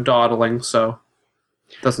dawdling, so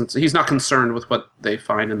he's not concerned with what they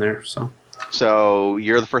find in there, so. So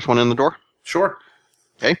you're the first one in the door? Sure.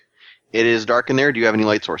 Okay. It is dark in there. Do you have any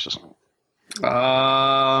light sources?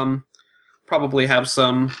 Probably have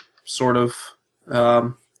some sort of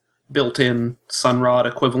built-in sunrod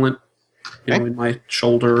equivalent, in my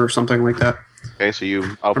shoulder or something like that. Okay, so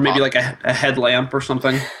or maybe like a headlamp or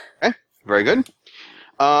something. Okay, very good.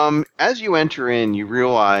 As you enter in, you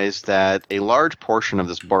realize that a large portion of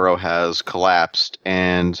this burrow has collapsed,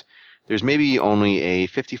 and there's maybe only a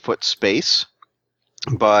 50-foot space,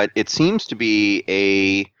 but it seems to be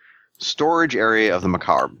a storage area of the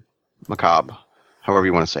macabre, however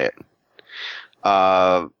you want to say it.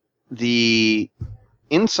 The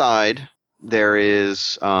inside, there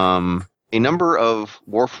is a number of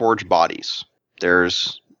Warforged bodies.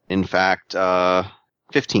 There's, in fact,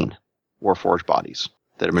 15 Warforged bodies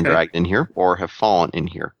that have been dragged in here or have fallen in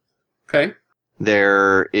here. Okay.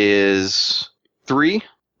 There is 3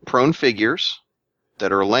 prone figures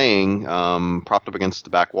that are laying propped up against the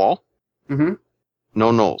back wall. Mm-hmm.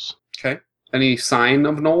 No gnolls. Okay. Any sign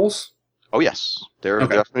of Knowles? Oh, yes. There have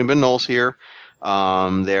definitely been gnolls here.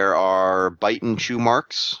 There are bite and chew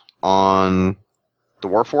marks on the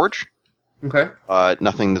Warforge. Okay.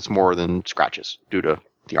 Nothing that's more than scratches due to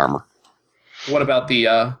the armor. What about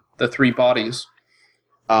the 3 bodies?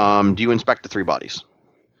 Do you inspect the 3 bodies?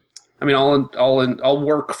 I mean, I'll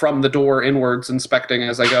work from the door inwards, inspecting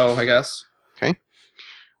as I go, I guess. Okay.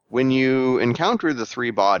 When you encounter the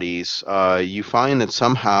 3 bodies, you find that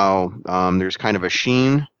somehow there's kind of a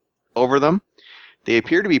sheen over them. They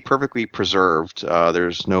appear to be perfectly preserved.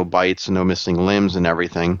 There's no bites and no missing limbs and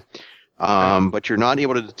everything. But you're not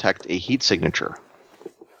able to detect a heat signature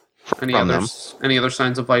from them. Any other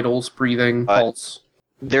signs of vitals, breathing, pulse?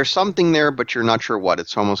 There's something there, but you're not sure what.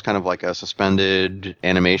 It's almost kind of like a suspended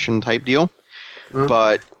animation type deal.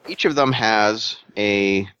 But each of them has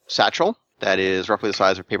a satchel that is roughly the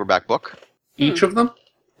size of a paperback book. Each of them?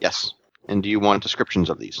 Yes. And do you want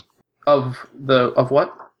descriptions of these? Of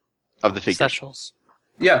what? Of the figures. Satchels.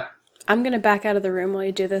 Yeah. I'm going to back out of the room while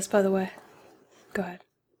you do this, by the way. Go ahead.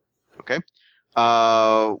 Okay.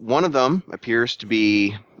 One of them appears to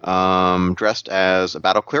be dressed as a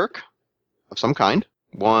battle cleric of some kind.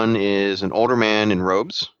 One is an older man in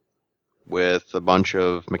robes with a bunch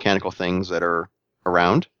of mechanical things that are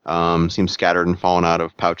around. Seems scattered and fallen out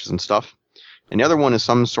of pouches and stuff. And the other one is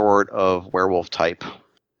some sort of werewolf type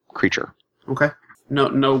creature. Okay.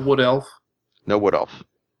 No wood elf? No wood elf.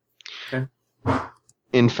 Okay.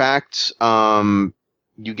 In fact,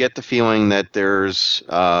 you get the feeling that there's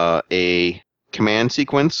a command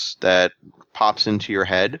sequence that pops into your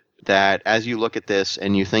head that as you look at this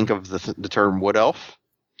and you think of the term wood elf,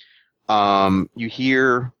 you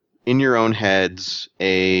hear in your own heads,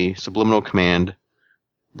 a subliminal command,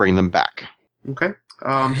 bring them back. Okay.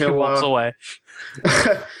 He walks away.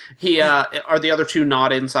 Are the other two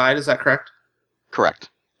not inside? Is that correct? Correct.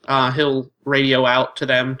 He'll radio out to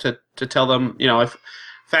them to tell them, I've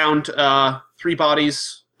found 3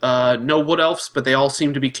 bodies, no wood elves, but they all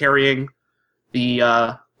seem to be carrying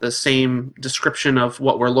the same description of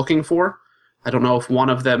what we're looking for. I don't know if one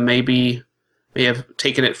of them may have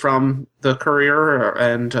taken it from the courier,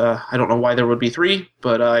 and I don't know why there would be 3,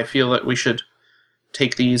 but I feel that we should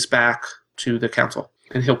take these back to the council.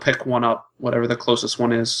 And he'll pick one up, whatever the closest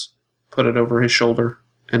one is, put it over his shoulder,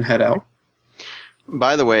 and head out.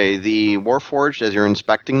 By the way, the Warforged, as you're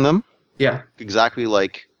inspecting them, exactly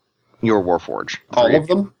like your Warforged. All of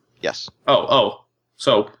them? Yes. Oh.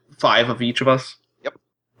 So 5 of each of us? Yep.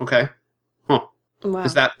 Okay. Huh. Wow.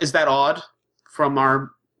 Is that odd from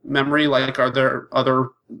our memory? Like, are there other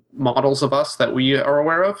models of us that we are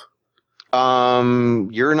aware of?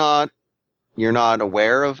 You're not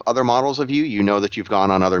aware of other models of you. You know that you've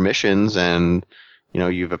gone on other missions, and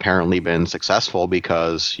you've apparently been successful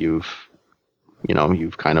because you've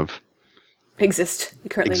kind of exist. You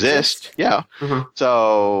currently exist. Yeah. Mm-hmm.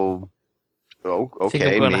 So, okay. I think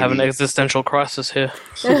I'm going to have an existential crisis here.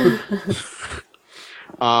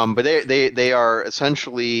 But they are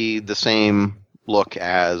essentially the same look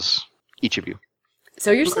as each of you.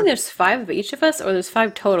 So you're saying there's 5 of each of us, or there's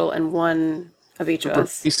 5 total and 1 of each of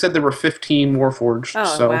us? He said there were 15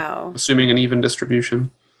 Warforged, so wow. Assuming an even distribution.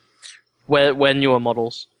 We're newer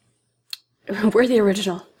models. We're the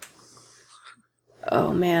original.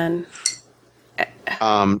 Oh, man.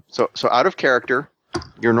 So out of character,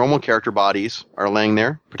 your normal character bodies are laying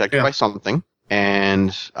there, protected by something, and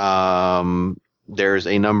there's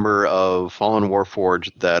a number of fallen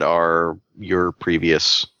Warforged that are your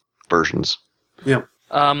previous versions. Yeah.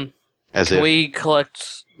 Can we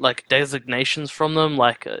collect designations from them?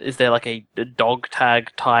 Is there a dog tag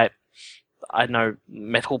type? I don't know,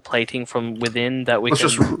 metal plating from within that we Let's can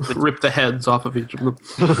just rip the heads off of each of them.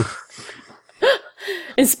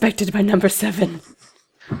 Inspected by number 7.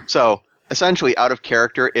 So essentially, out of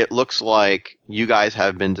character, it looks like you guys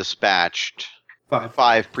have been dispatched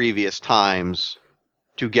 5 previous times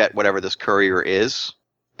to get whatever this courier is,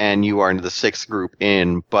 and you are into the 6th group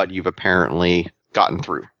in, but you've apparently gotten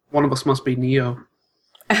through. One of us must be Neo.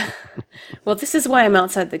 Well, this is why I'm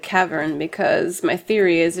outside the cavern, because my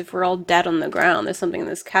theory is if we're all dead on the ground, there's something in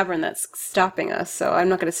this cavern that's stopping us, so I'm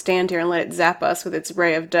not going to stand here and let it zap us with its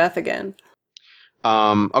ray of death again.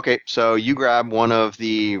 Okay, so you grab one of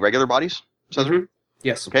the regular bodies, Cesar? Mm-hmm.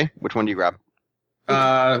 Yes. Okay, which one do you grab?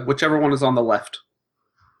 Whichever one is on the left.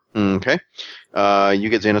 Okay. You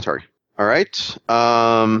get Xanatari. Alright.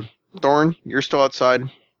 Thorn, you're still outside.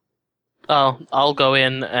 Oh, I'll go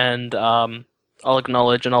in and I'll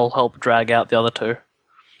acknowledge and I'll help drag out the other 2.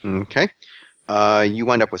 Okay. You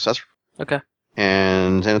wind up with Cesar. Okay.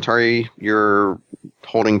 And Xanatari, you're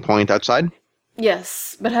holding point outside?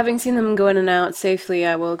 Yes, but having seen them go in and out safely,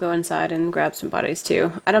 I will go inside and grab some bodies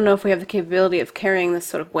too. I don't know if we have the capability of carrying this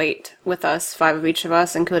sort of weight with us, 5 of each of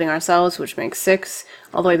us, including ourselves, which makes 6,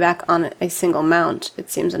 all the way back on a single mount. It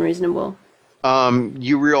seems unreasonable.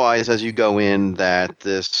 You realize as you go in that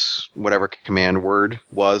this, whatever command word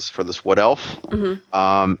was for this wood elf,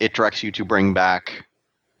 it directs you to bring back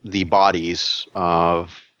the bodies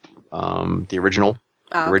of the originals,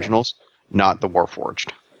 not the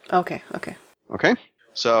Warforged. Okay. Okay?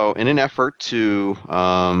 So, in an effort to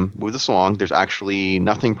move this along, there's actually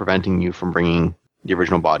nothing preventing you from bringing the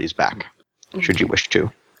original bodies back, should you wish to.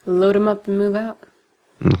 Load them up and move out.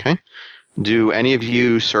 Okay. Do any of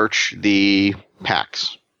you search the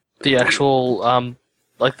packs? The actual,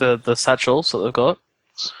 the satchels that they've got?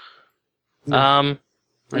 No.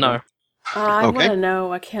 I want to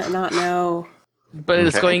know. I can't not know. But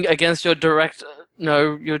it's going against your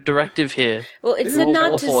your directive here. Well, it said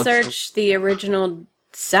not to search the original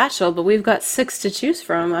satchel, but we've got 6 to choose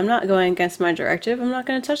from. I'm not going against my directive. I'm not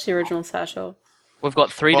going to touch the original satchel. We've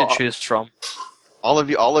got 3 to choose from. All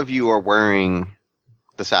of you are wearing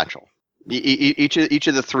the satchel. Each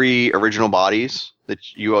of the 3 original bodies that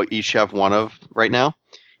you each have one of right now,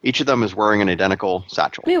 each of them is wearing an identical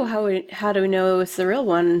satchel. Well, how do we know it's the real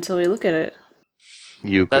one until we look at it?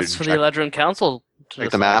 That's for the Eladrin Council.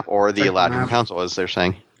 Check the map or the Eladrin Council, as they're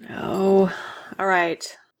saying. Oh, all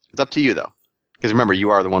right. It's up to you, though. Because remember, you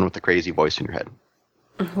are the one with the crazy voice in your head.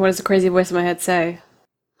 What does the crazy voice in my head say?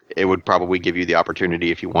 It would probably give you the opportunity,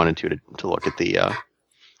 if you wanted to look at the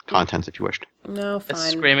contents if you wished. No,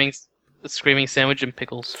 fine. A screaming sandwich and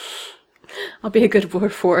pickles. I'll be a good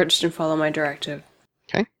Warforged and follow my directive.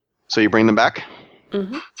 Okay. So you bring them back?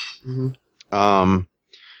 Mm-hmm.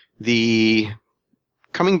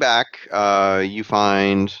 Coming back, you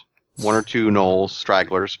find one or two gnolls,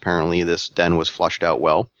 stragglers. Apparently, this den was flushed out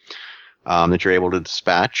well. That you're able to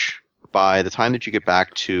dispatch. By the time that you get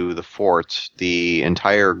back to the fort, the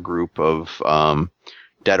entire group of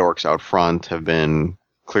dead orcs out front have been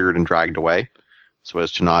cleared and dragged away, so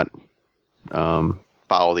as to not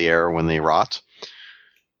foul the air when they rot.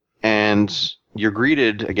 And you're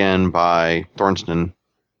greeted again by Thornston,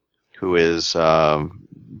 who is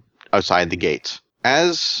outside the gate.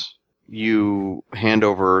 As you hand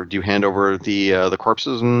over, do you hand over the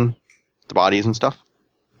corpses and the bodies and stuff?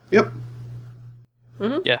 Yep.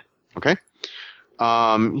 Mm-hmm. Yeah. Okay.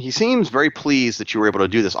 He seems very pleased that you were able to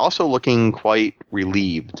do this, also looking quite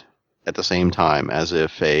relieved at the same time, as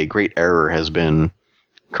if a great error has been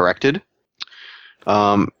corrected.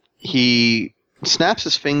 He snaps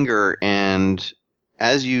his finger, and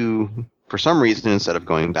as you, for some reason, instead of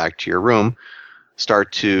going back to your room,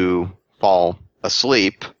 start to fall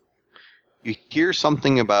asleep, you hear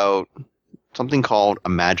something about something called a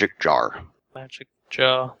magic jar. Magic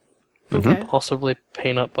jar. Okay. Possibly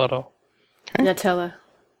peanut butter. Okay. Nutella.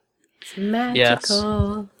 It's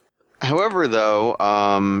magical. However, though,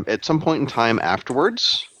 at some point in time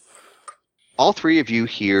afterwards, all three of you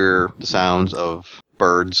hear the sounds of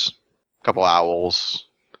birds, a couple owls,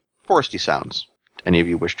 foresty sounds. Any of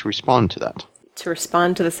you wish to respond to that? To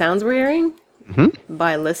respond to the sounds we're hearing? Mm-hmm.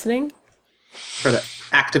 By listening? Try to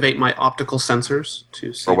activate my optical sensors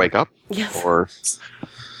to see. Or wake up? Yes. Or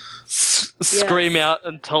Scream out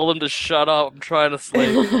and tell them to shut up. I'm trying to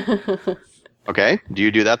sleep. okay, do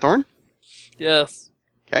you do that, Thorn? Yes.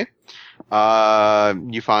 Okay.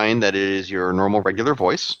 You find that it is your normal, regular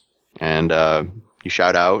voice, and you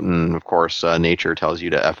shout out, and of course, nature tells you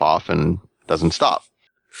to F off and doesn't stop.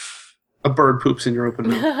 A bird poops in your open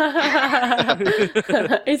mouth.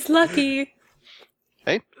 It's lucky.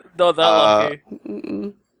 Okay. Not that lucky.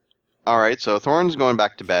 Mm-mm. All right, so Thorn's going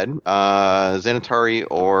back to bed. Xanatari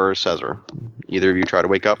or Caesar? Either of you try to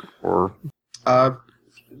wake up, or...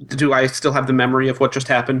 Do I still have the memory of what just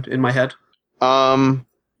happened in my head?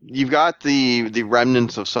 You've got the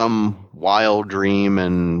remnants of some wild dream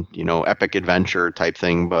and, epic adventure type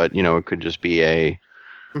thing, but, it could just be a...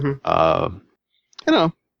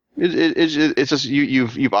 It's just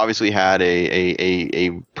you've obviously had a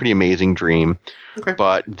pretty amazing dream, Okay.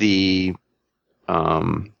 but the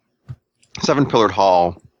Seven Pillared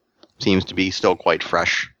Hall seems to be still quite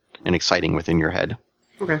fresh and exciting within your head.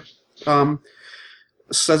 Okay.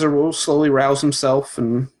 Caesar will slowly rouse himself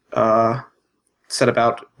and set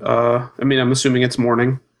about. I'm assuming it's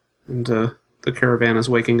morning, and the caravan is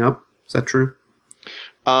waking up. Is that true?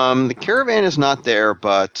 The caravan is not there,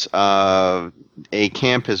 but a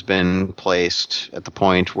camp has been placed at the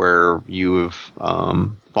point where you've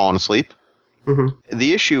fallen asleep. Mm-hmm.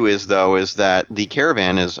 The issue is that the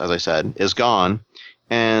caravan is, as I said, is gone,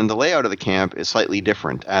 and the layout of the camp is slightly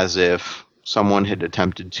different, as if someone had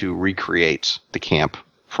attempted to recreate the camp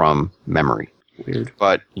from memory. Weird.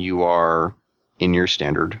 But you are in your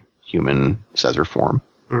standard human Caesar form.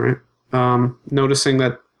 All right. Noticing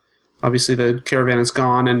that obviously the caravan is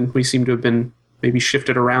gone and we seem to have been maybe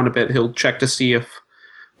shifted around a bit, he'll check to see if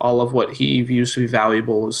all of what he views to be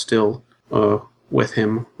valuable is still with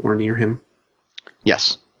him or near him.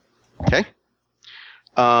 Yes. Okay.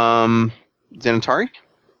 Xanatari?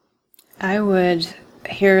 I would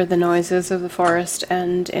hear the noises of the forest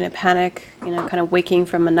and, in a panic, kind of waking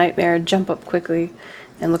from a nightmare, jump up quickly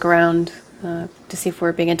and look around to see if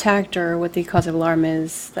we're being attacked or what the cause of alarm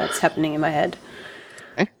is that's happening in my head.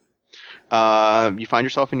 Okay. You find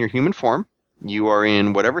yourself in your human form. You are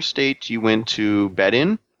in whatever state you went to bed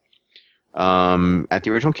in at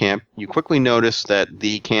the original camp. You quickly notice that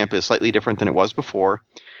the camp is slightly different than it was before,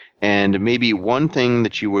 and maybe one thing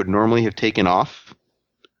that you would normally have taken off,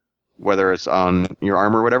 whether it's on your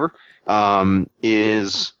armor or whatever,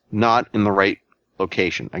 is not in the right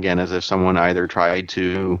location. Again, as if someone either tried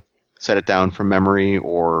to set it down from memory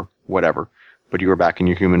or whatever, but you are back in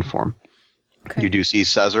your human form. Okay. You do see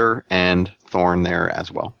Caesar and Thorn there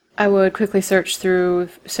as well. I would quickly search through,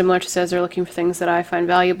 similar to Caesar, looking for things that I find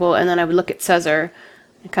valuable, and then I would look at Caesar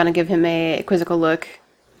and kind of give him a quizzical look,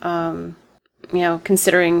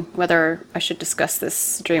 considering whether I should discuss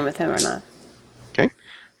this dream with him or not. Okay.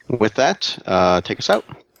 With that, take us out.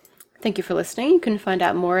 Thank you for listening. You can find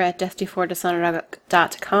out more at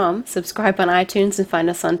death4dishonor.com. Subscribe on iTunes and find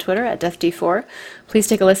us on Twitter at deathd4. Please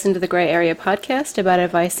take a listen to the Gray Area podcast about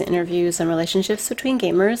advice, interviews, and relationships between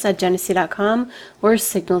gamers at genesee.com or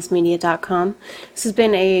signalsmedia.com. This has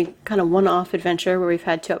been a kind of one-off adventure where we've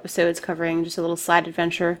had 2 episodes covering just a little side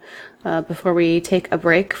adventure before we take a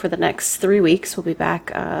break for the next 3 weeks. We'll be back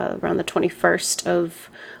around the 21st of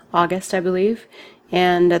August, I believe.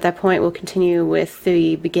 And at that point, we'll continue with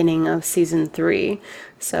the beginning of Season 3.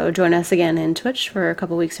 So join us again in Twitch for a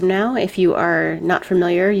couple weeks from now. If you are not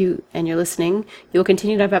familiar and you're listening, you'll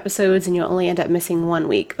continue to have episodes and you'll only end up missing 1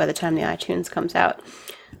 week by the time the iTunes comes out.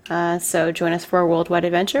 So join us for a worldwide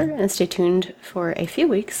adventure and stay tuned for a few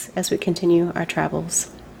weeks as we continue our travels.